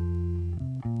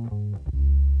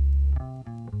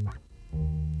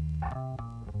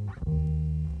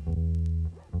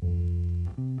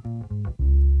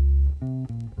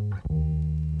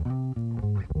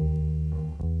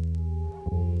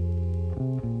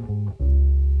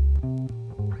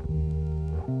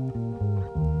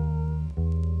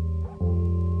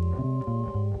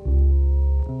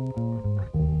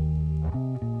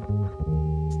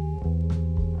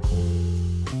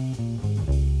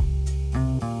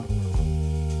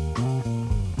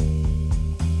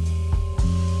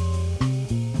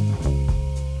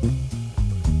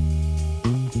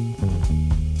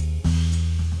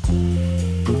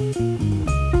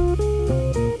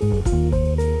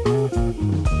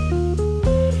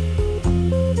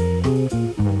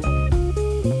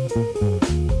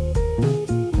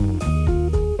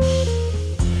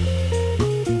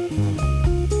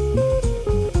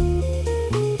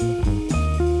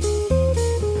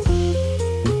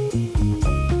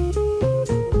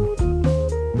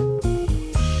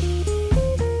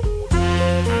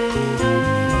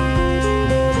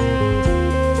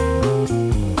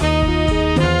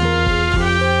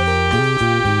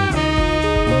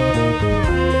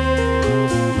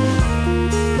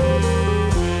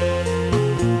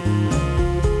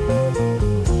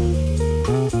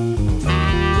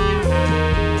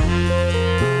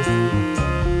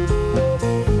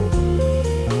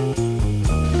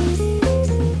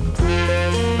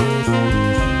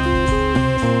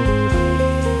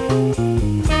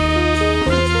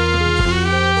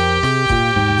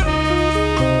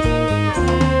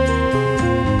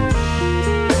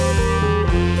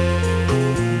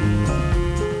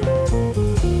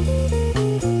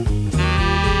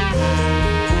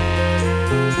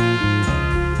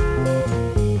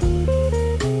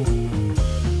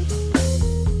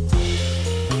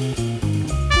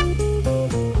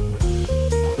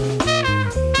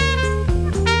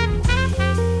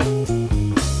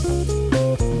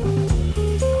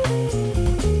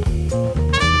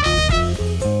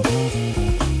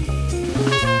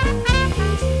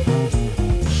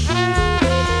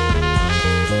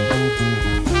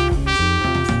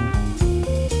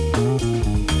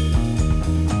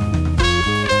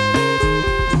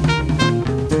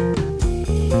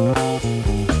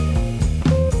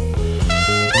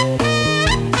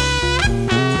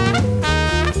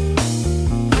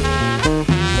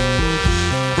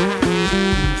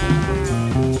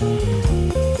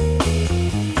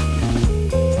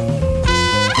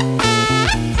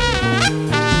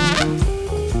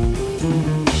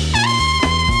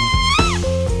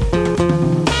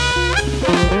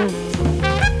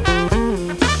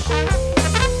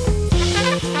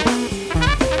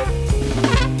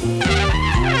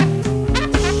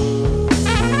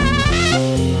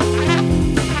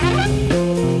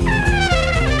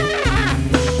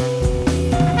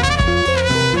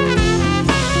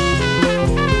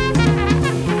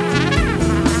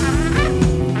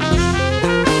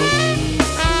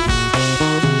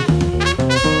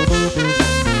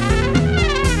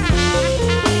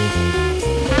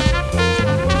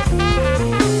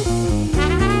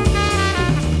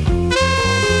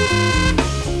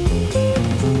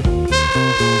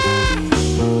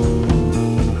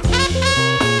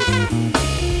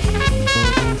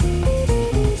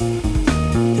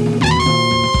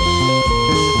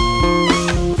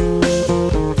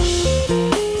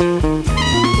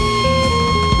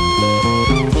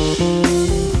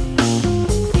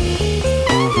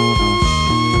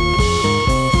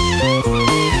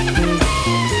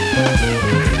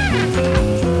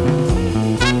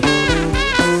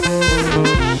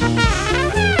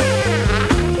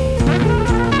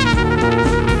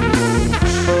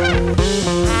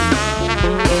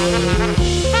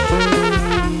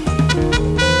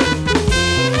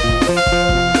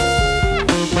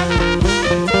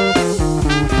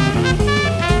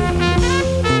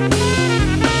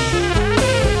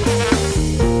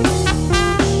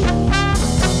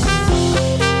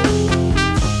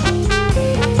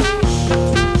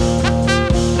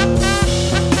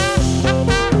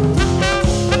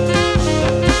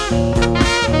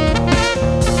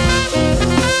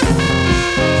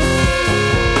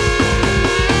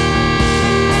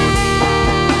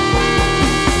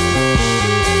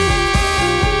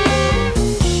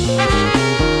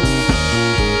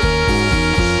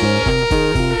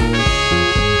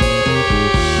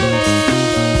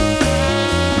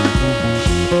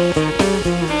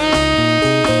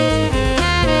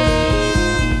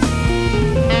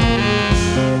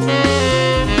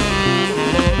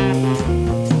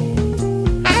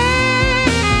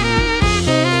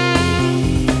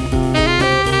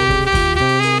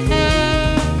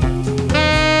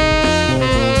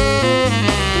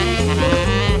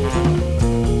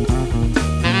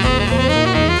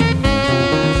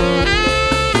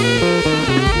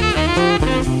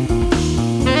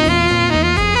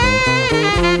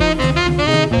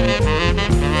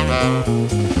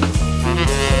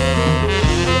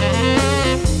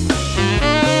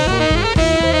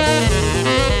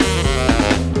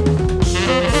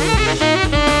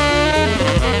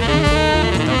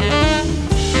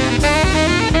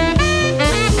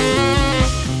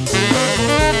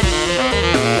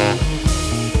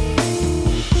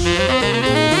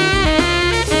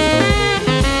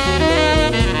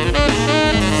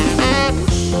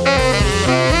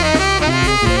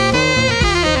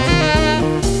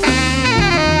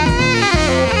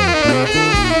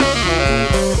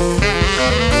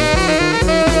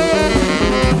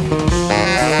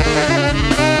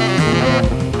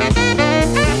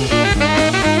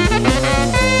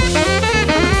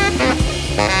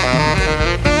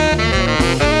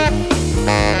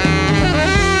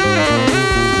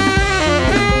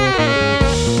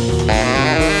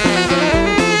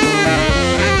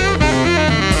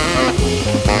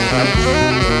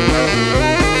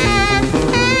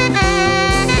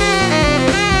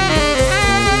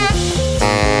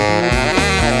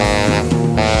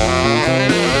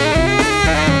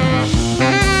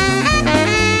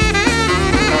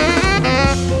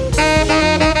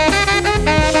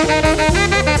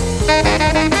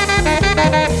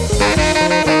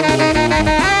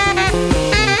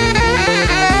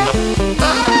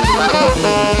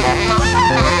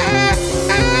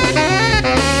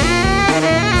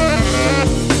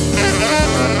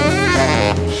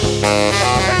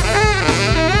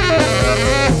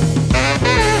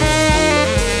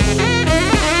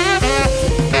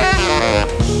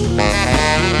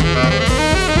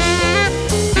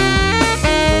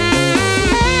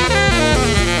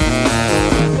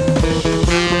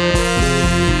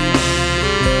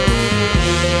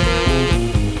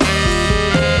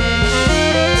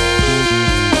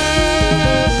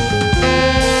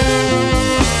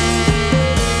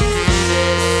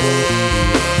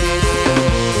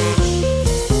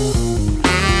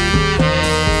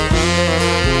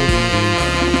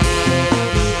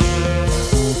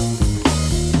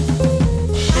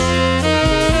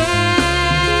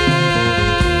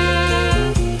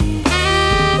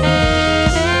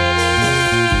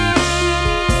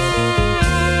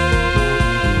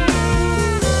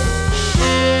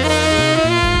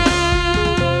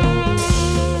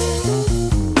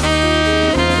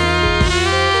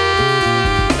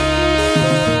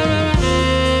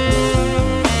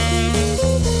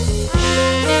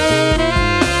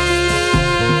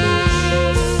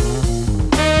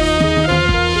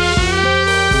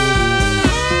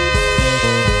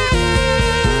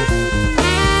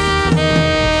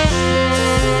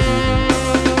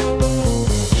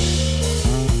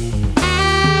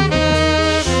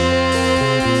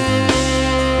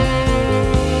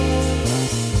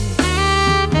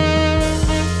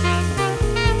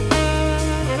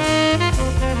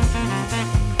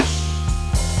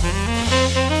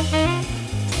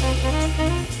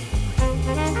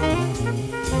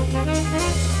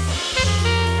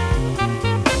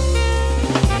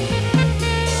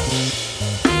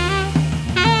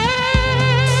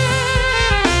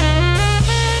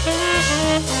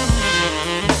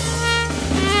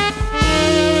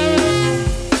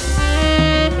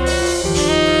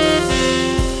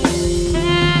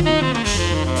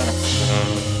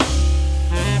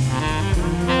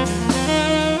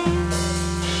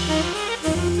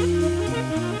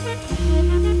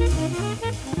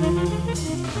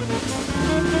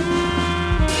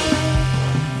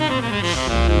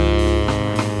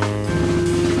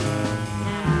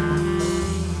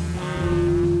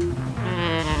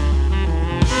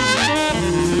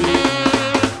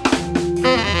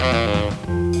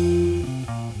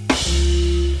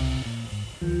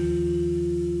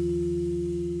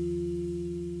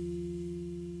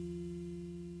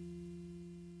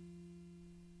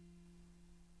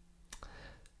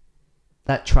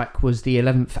 That track was the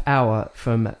 11th Hour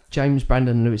from James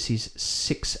Brandon Lewis's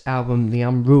 6th album, The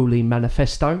Unruly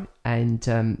Manifesto. And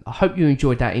I hope you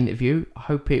enjoyed that interview. I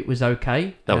hope it was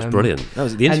okay. That was brilliant.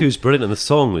 The interview was brilliant, and the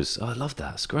song was. I love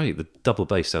that. It's great. The double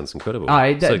bass sounds incredible.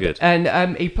 So good.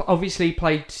 And he obviously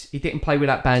played. He didn't play with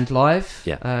that band live.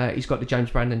 Yeah. He's got the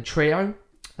James Brandon Trio.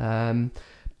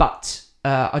 But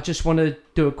I just want to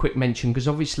do a quick mention because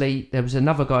obviously there was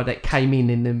another guy that came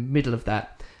in the middle of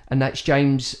that, and that's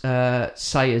James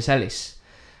Sayers Ellis.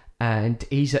 And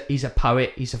he's a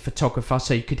poet, he's a photographer,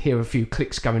 so you could hear a few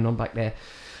clicks going on back there.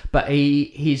 But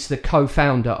he's the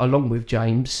co-founder, along with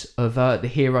James, of The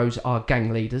Heroes Are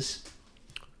Gang Leaders.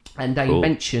 And they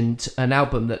mentioned an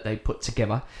album that they put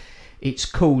together. It's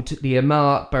called the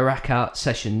Amar Baraka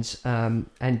Sessions.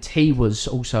 And he was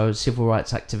also a civil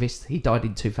rights activist. He died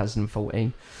in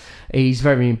 2014. He's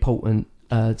very important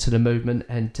to the movement.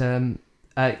 And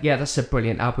that's a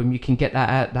brilliant album. You can get that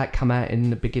out. That come out in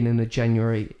the beginning of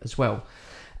January as well.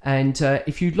 And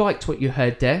if you liked what you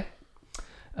heard there,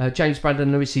 James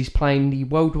Brandon Lewis is playing the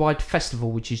Worldwide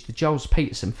Festival, which is the Giles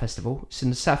Peterson Festival. It's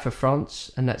in the south of France,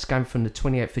 and that's going from the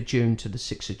 28th of June to the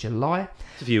 6th of July.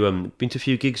 Have you been to a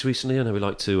few gigs recently? I know we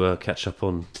like to catch up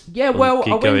on. Yeah, on well,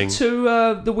 gig I went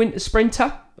to the Winter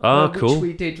Sprinter, cool. which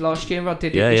we did last year. I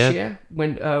did it this year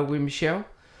with Michelle.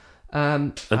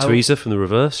 And Teresa from The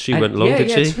Reverse, she went along, did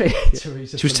she?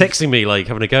 Teresa she was texting me, like,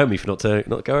 having a go at me for not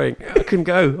going. I couldn't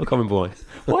go. I can't remember why.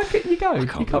 Why couldn't you go? I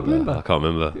can't remember. I can't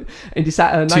remember. And is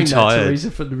that her name Too now, tired.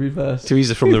 Teresa from The Reverse?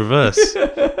 Teresa from The Reverse.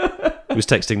 He was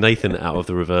texting Nathan out of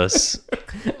The Reverse.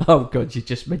 Oh, God, you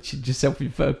just mentioned yourself in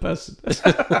third person.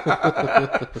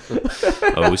 I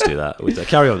always do that.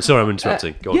 Carry on. Sorry, I'm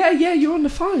interrupting. Go on. Yeah, you're on the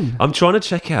phone. I'm trying to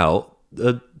check out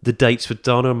the dates for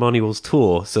Dana Emanuel's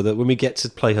tour, so that when we get to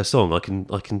play her song, I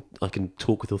can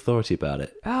talk with authority about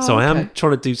it. So I am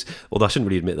trying to do. Although I shouldn't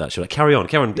really admit that, should I? Carry on.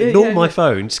 Ignore my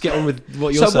phone. Just get on with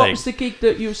what you're saying. So what was the gig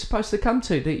that you were supposed to come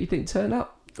to that you didn't turn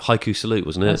up? Haiku Salute,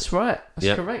 wasn't it? That's right.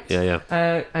 That's correct. Yeah.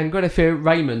 And Guinevere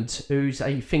Raymond, who's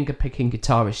a finger-picking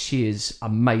guitarist, she is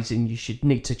amazing. You should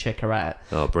need to check her out.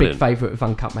 Oh, brilliant. Big favourite of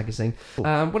Uncut Magazine.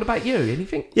 What about you?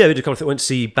 Anything? Yeah, we did a couple of things. Went to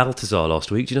see Balthazar last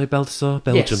week. Do you know Balthazar?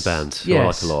 Belgian band. Who I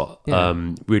like a lot.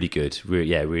 Yeah. Really good.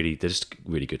 Really, they're just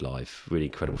really good live. Really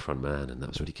incredible front man, and that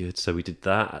was really good. So we did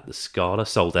that at the Scala.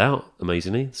 Sold out,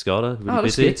 amazingly. The Scala, really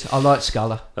busy. That's good. I like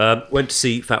Scala. Went to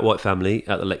see Fat White Family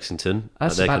at the Lexington.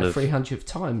 That's about the 300th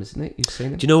time, isn't it? You've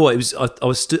seen it? Do you know what? It was. I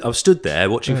was stood there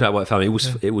watching Fat White Family.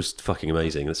 It was fucking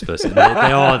amazing. That's the first. They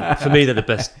are, for me, they're the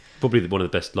best. Probably one of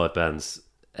the best live bands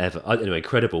ever. Anyway,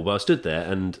 incredible. But I stood there,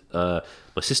 and my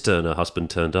sister and her husband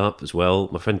turned up as well.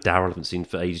 My friend Daryl, I haven't seen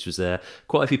for ages, was there.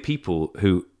 Quite a few people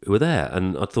who were there,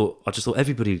 and I just thought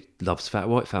everybody loves Fat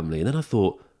White Family. And then I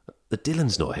thought, the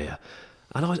Dylan's not here,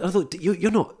 and I thought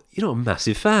you're not a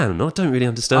massive fan. I don't really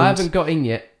understand. I haven't got in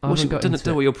yet. I don't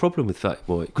know what your problem with Fat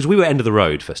White, because we were End of the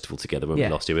Road Festival together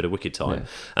last year. We had a wicked time,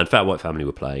 and Fat White Family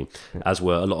were playing, as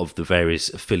were a lot of the various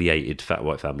affiliated Fat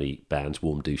White Family bands,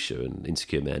 Warm Dusha and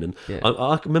Insecure Men. And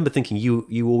I remember thinking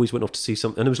you always went off to see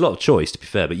some, and there was a lot of choice, to be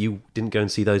fair, but you didn't go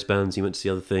and see those bands. You went to see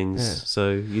other things,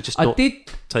 so you just not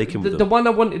taken with them. The one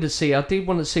I wanted to see, I did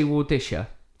want to see Warm Dusha.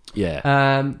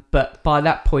 Yeah. But by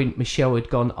that point, Michelle had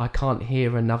gone, I can't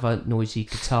hear another noisy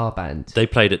guitar band. They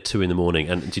played at 2 a.m,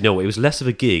 and do you know what? It was less of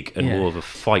a gig and more of a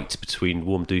fight between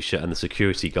Warm Dusha and the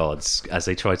security guards as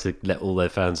they tried to let all their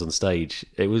fans on stage.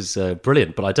 It was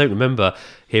brilliant, but I don't remember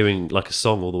hearing like a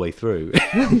song all the way through.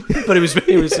 But it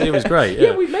was great.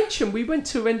 Yeah, we mentioned we went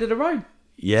to End of the Road.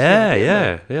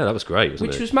 Yeah, that was great, wasn't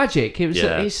it? Which was magic. It was.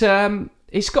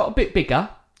 It's got a bit bigger.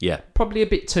 Yeah, probably a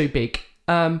bit too big.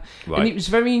 And it was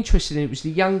very interesting. It was the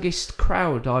youngest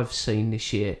crowd I've seen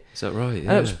this year. Is that right?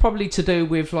 Yeah. And it was probably to do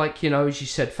with, like, as you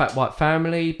said, Fat White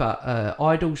Family, but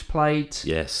Idols played.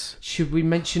 Yes. Should we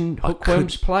mention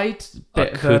Hookworms played? I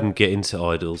couldn't get into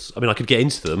Idols. I mean, I could get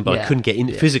into them, but I couldn't get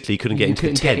in. Physically, couldn't get into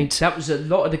the tent. That was a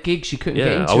lot of the gigs you couldn't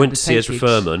get into. I went to see Ezra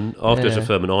Furman after Ezra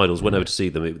Furman Idols. Went over to see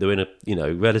them. They were in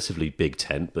a relatively big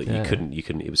tent, but you couldn't.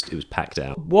 It was packed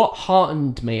out. What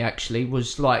heartened me actually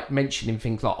was like mentioning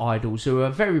things like Idols, who are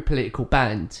a very political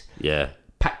band. Yeah.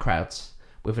 Packed crowds.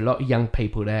 with a lot of young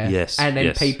people there. Yes, and then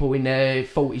yes. people in their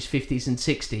 40s, 50s and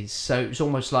 60s. So it was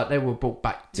almost like they were brought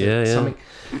back to something.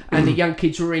 And the young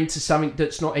kids were into something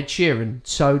that's not Ed Sheeran.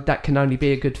 So that can only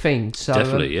be a good thing. So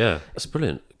Definitely, yeah. That's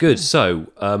brilliant. Good.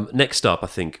 So next up, I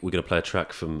think we're going to play a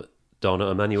track from Dana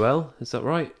Emanuel. Is that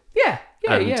right? Yeah.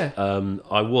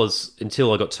 I was,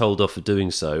 until I got told off for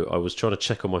doing so, I was trying to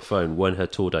check on my phone when her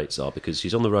tour dates are, because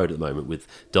she's on the road at the moment with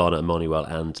Dana Emanuel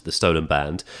and the Stolen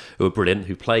Band, who are brilliant,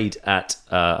 who played at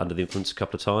Under the Influence a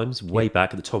couple of times, way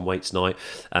back at the Tom Waits night,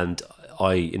 and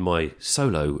I, in my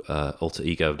solo alter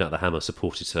ego of Nat the Hammer,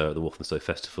 supported her at the Walthamstow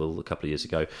Festival a couple of years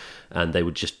ago, and they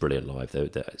were just brilliant live.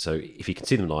 So if you can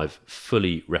see them live,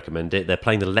 fully recommend it. They're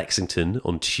playing the Lexington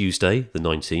on Tuesday, the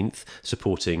 19th,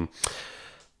 supporting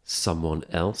someone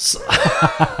else.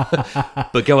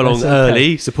 But go along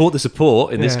early, support the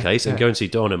support in this case, and go and see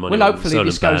Donna Emanuel. Well, hopefully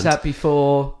this goes out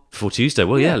before Tuesday.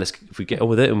 Well, if we get on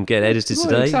with it and get edited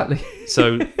today. Exactly.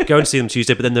 So go and see them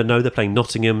Tuesday, but then they know they're playing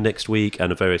Nottingham next week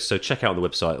and so check out on the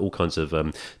website all kinds of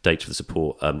dates for the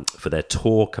support for their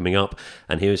tour coming up.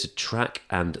 And here's a track,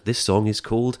 and this song is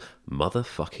called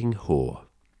Motherfucking Whore.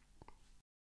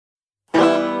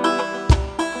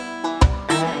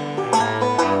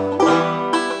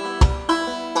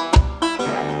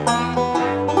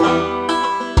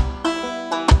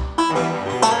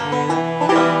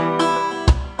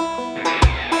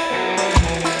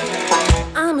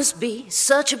 Be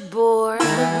such a bore.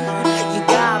 You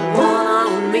got one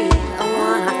on me,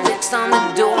 one I fixed on the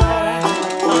door.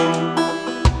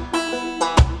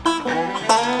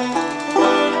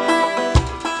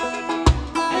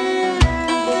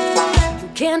 You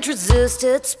can't resist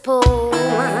its pull,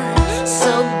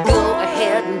 so go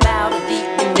ahead and bow to the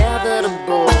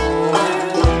inevitable.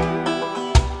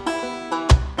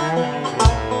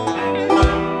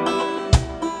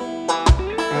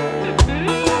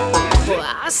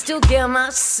 I still get my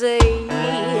say.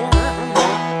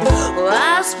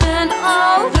 I spent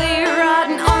all day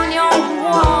writing on your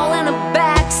wall in a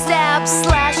backstab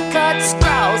slash cut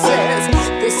scrawl says,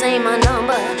 this ain't my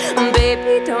number,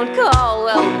 baby, don't call.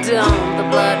 Well, don't the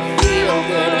blood feel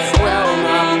good? Well,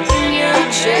 up in your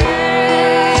chest.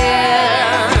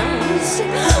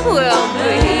 Well,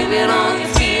 baby, don't you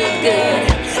feel good?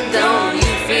 Don't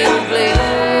you feel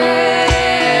blessed?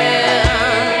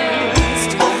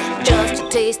 Just to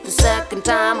taste the second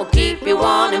time will keep you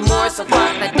wanting more. So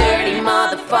fuck that dirty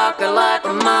motherfucker like a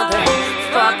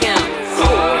motherfucking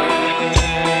whore.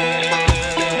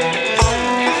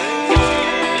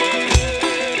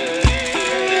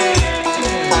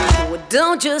 Well,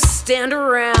 don't just stand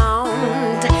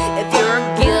around. If you're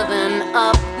giving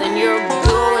up, then you're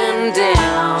going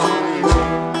down.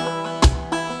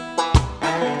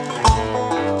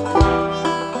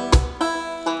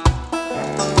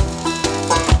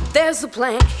 There's a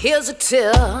plank, here's a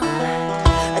tip.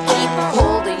 Keep a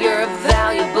hold of your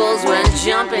valuables when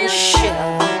jumping ship.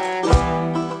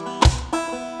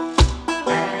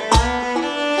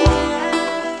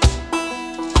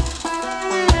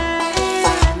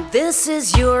 This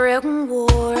is your reward,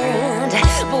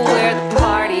 but where the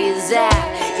party's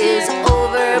at is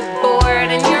overboard,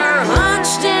 and you're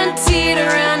hunched and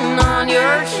teetering on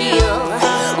your heel,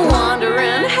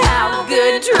 wondering how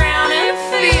good drowning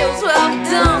feels. Well,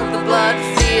 don't the blood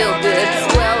feel good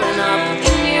welling up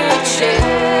in your chest?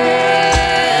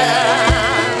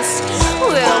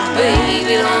 Well,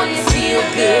 baby, don't you feel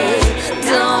good?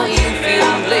 Don't you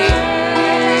feel blessed?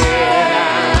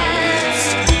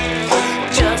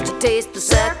 Just to taste the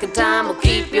second time will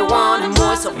keep you wanting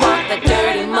more. So fuck that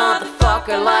dirty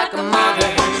motherfucker like a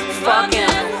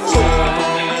motherfucking whore.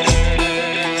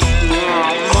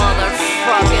 Oh,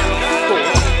 motherfucking whore.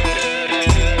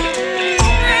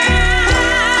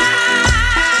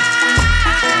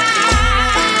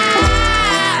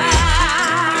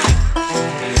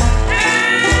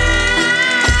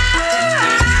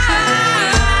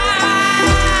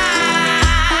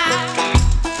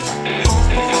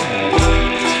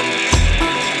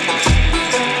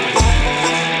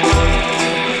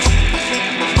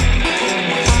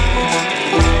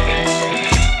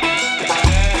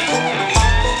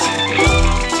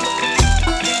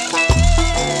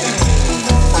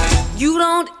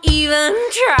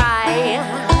 Try.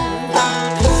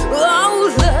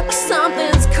 Oh, look,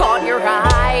 something's caught your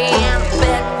eye. And I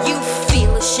bet you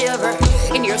feel a shiver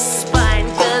in your spine,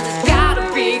 'cause it's gotta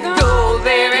be gold,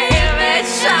 baby, if it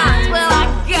shines. Well, I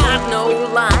got no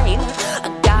line, I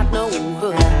got no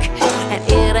hook, and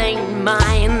it ain't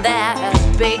mine, that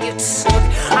bait you took.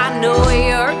 I know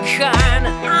you're kind,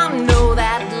 I know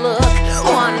that look.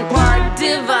 One part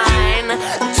divine,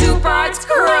 2 parts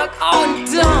crook. Oh,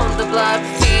 don't the blood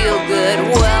feel good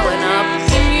welling up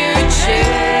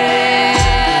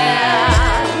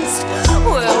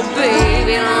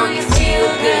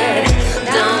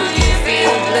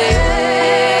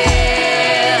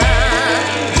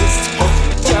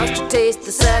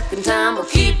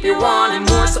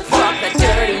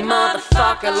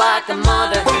like a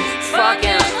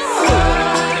motherfucking whore.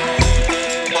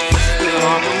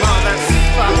 I'm a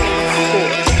motherfucking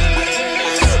whore.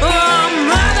 I'm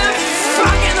a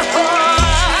motherfucking whore.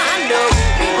 I know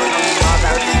I'm a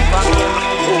motherfucking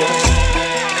whore.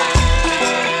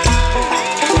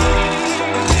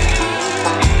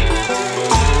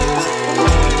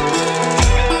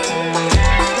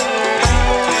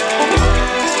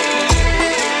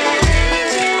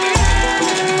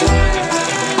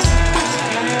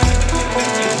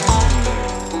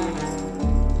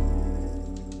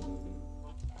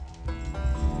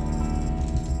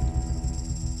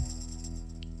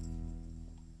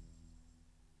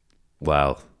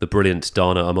 Wow, the brilliant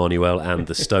Dana Emanuel and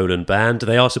the Stolen Band.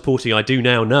 They are supporting, I do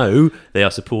now know, they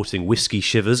are supporting Whiskey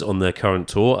Shivers on their current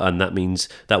tour, and that means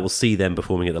that will see them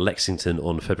performing at the Lexington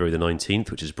on February the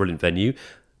 19th, which is a brilliant venue.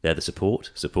 They're the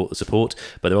support the support.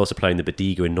 But they're also playing the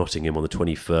Bodega in Nottingham on the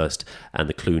 21st and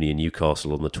the Cluny in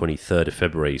Newcastle on the 23rd of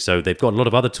February. So they've got a lot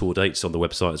of other tour dates on the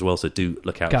website as well, so do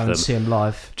look out for them. Go and see them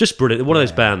live. Just brilliant. One of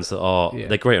those bands that are,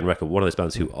 they're great on record, one of those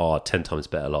bands who are 10 times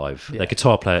better live. Their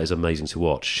guitar player is amazing to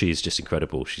watch. She's just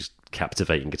incredible. She's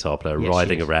captivating guitar player,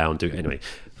 riding around, doing anyway.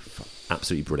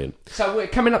 Absolutely brilliant. So we're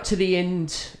coming up to the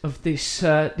end of this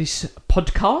this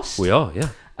podcast. We are, yeah.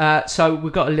 So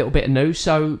we've got a little bit of news.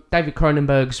 So David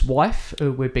Cronenberg's wife,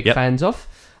 who we're big fans of,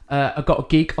 I got a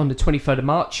gig on the 23rd of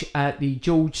March at the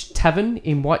George Tavern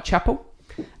in Whitechapel,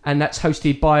 and that's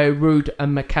hosted by Rude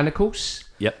and Mechanicals.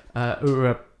 Yep. Who are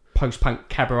a post-punk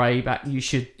cabaret, but you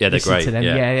should they're listen great. to them.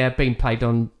 Yeah, being played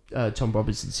on Tom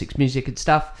Robbins and Six Music and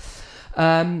stuff.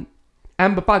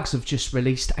 Amber Bugs have just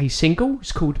released a single.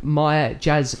 It's called My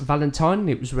Jazz Valentine.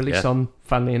 It was released on,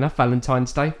 funnily enough,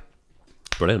 Valentine's Day.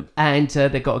 Brilliant. And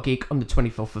they got a gig on the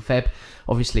 24th of Feb.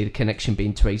 Obviously, the connection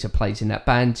being Teresa plays in that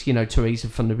band. You know, Teresa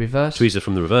from the Reverse. Teresa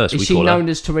from the Reverse. Is she known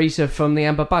as Teresa from the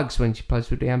Amber Bugs when she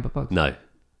plays with the Amber Bugs? No.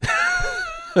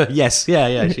 Yes,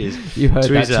 yeah, she is. You heard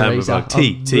Teresa that, Amber Teresa. Bugs.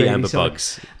 T really Amber sorry.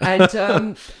 Bugs. And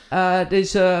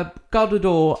there's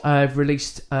Gardador have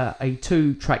released a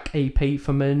 2-track EP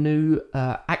from a new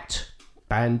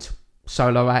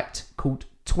solo act called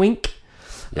Twink,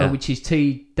 which is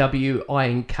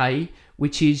TWINK,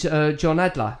 which is John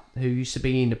Adler, who used to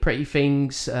be in The Pretty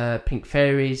Things, Pink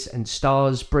Fairies and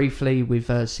Stars briefly with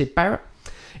Syd Barrett.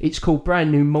 It's called Brand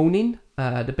New Morning.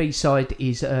 The B-side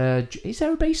is there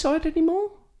a B-side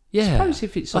anymore? Yeah, I suppose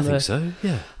if it's on I think so.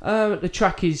 Yeah. The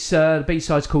track is the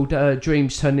B-side's called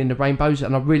Dreams Turn into Rainbows,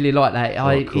 and I really like that.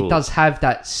 Cool. It does have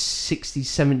that 60s,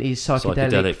 70s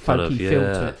psychedelic funky feel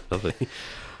to it. Lovely.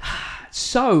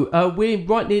 So we're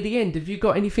right near the end. Have you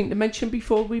got anything to mention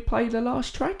before we play the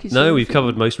last track? No, we've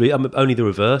covered mostly. Only the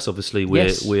Reverse. Obviously,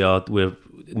 we're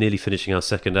nearly finishing our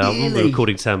second album. We're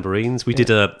recording Tambourines. We did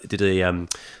a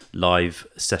live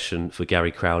session for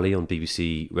Gary Crowley on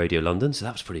BBC Radio London, so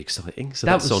that was pretty exciting. So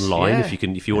that's online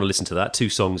if you want to listen to that. 2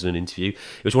 songs and an interview.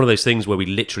 It was one of those things where we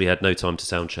literally had no time to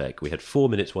sound check. We had 4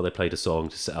 minutes while they played a song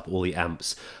to set up all the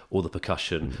amps, all the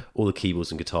percussion, all the keyboards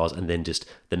and guitars, and then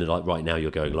they're like, right now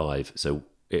you're going live. So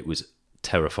it was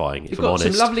terrifying. You've got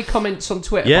some lovely comments on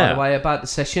Twitter, by the way, about the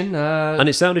session, and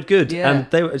it sounded good. Yeah. And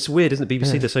it's weird, isn't it?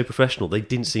 BBC, they're so professional. They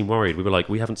didn't seem worried. We were like,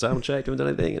 we haven't sound checked, haven't done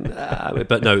anything,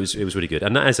 but no, it was really good.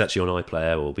 And that is actually on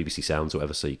iPlayer or BBC Sounds or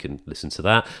whatever, so you can listen to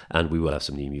that. And we will have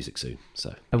some new music soon.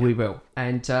 So we will.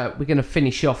 And we're going to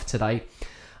finish off today.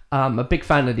 I'm a big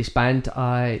fan of this band.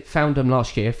 I found them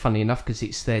last year, funny enough, because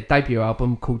it's their debut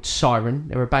album called Siren.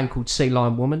 They're a band called Sea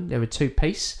Lion Woman. They're a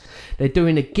 2-piece. They're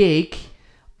doing a gig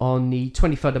on the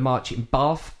 23rd of March in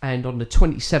Bath, and on the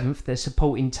 27th they're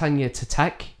supporting Tanya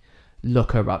Tatak.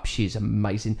 Look her up, she's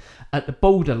amazing. At the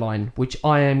Borderline, which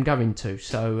I am going to,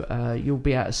 so you'll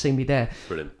be able to see me there.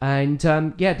 Brilliant. And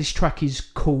this track is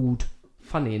called,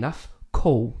 funny enough,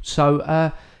 Cool.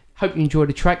 So hope you enjoy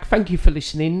the track. Thank you for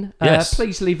listening. Yes.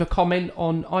 Please leave a comment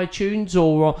on iTunes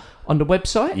or on the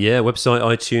website. Yeah, website,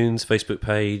 iTunes, Facebook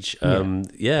page.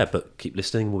 But keep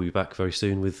listening. We'll be back very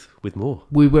soon with more.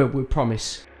 We will, we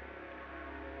promise.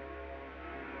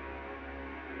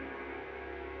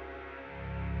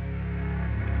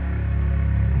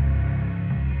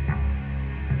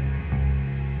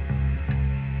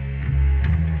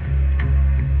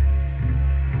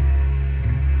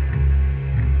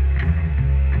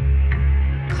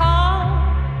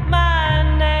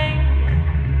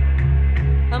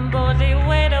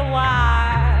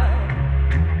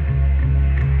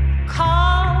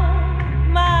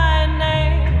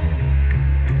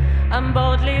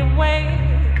 boldly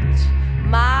wait,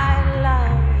 my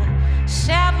love.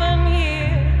 7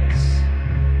 years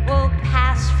will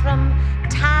pass from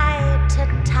tide to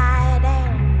tide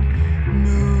and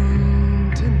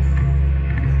noon to noon.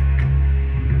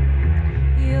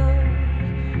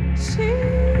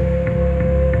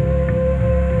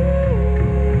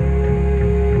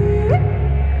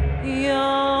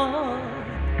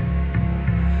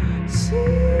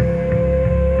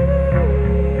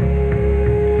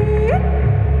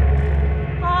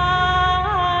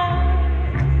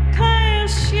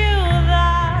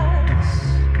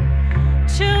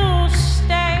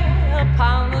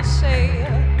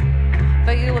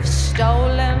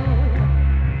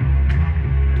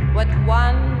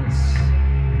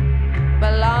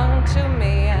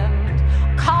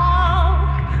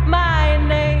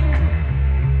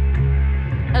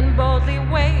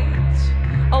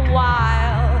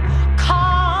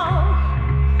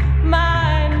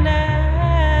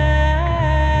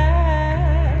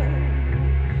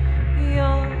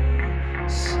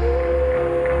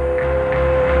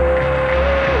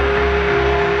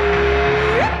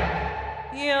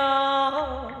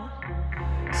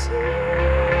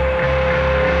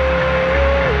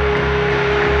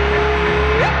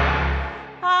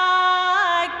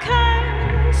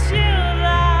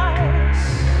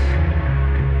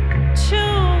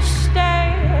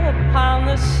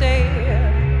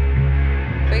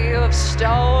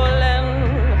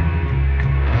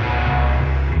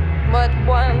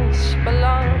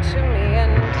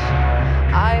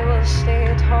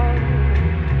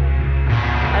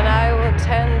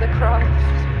 tend the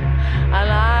craft, and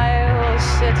I will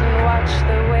sit and watch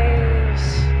the waves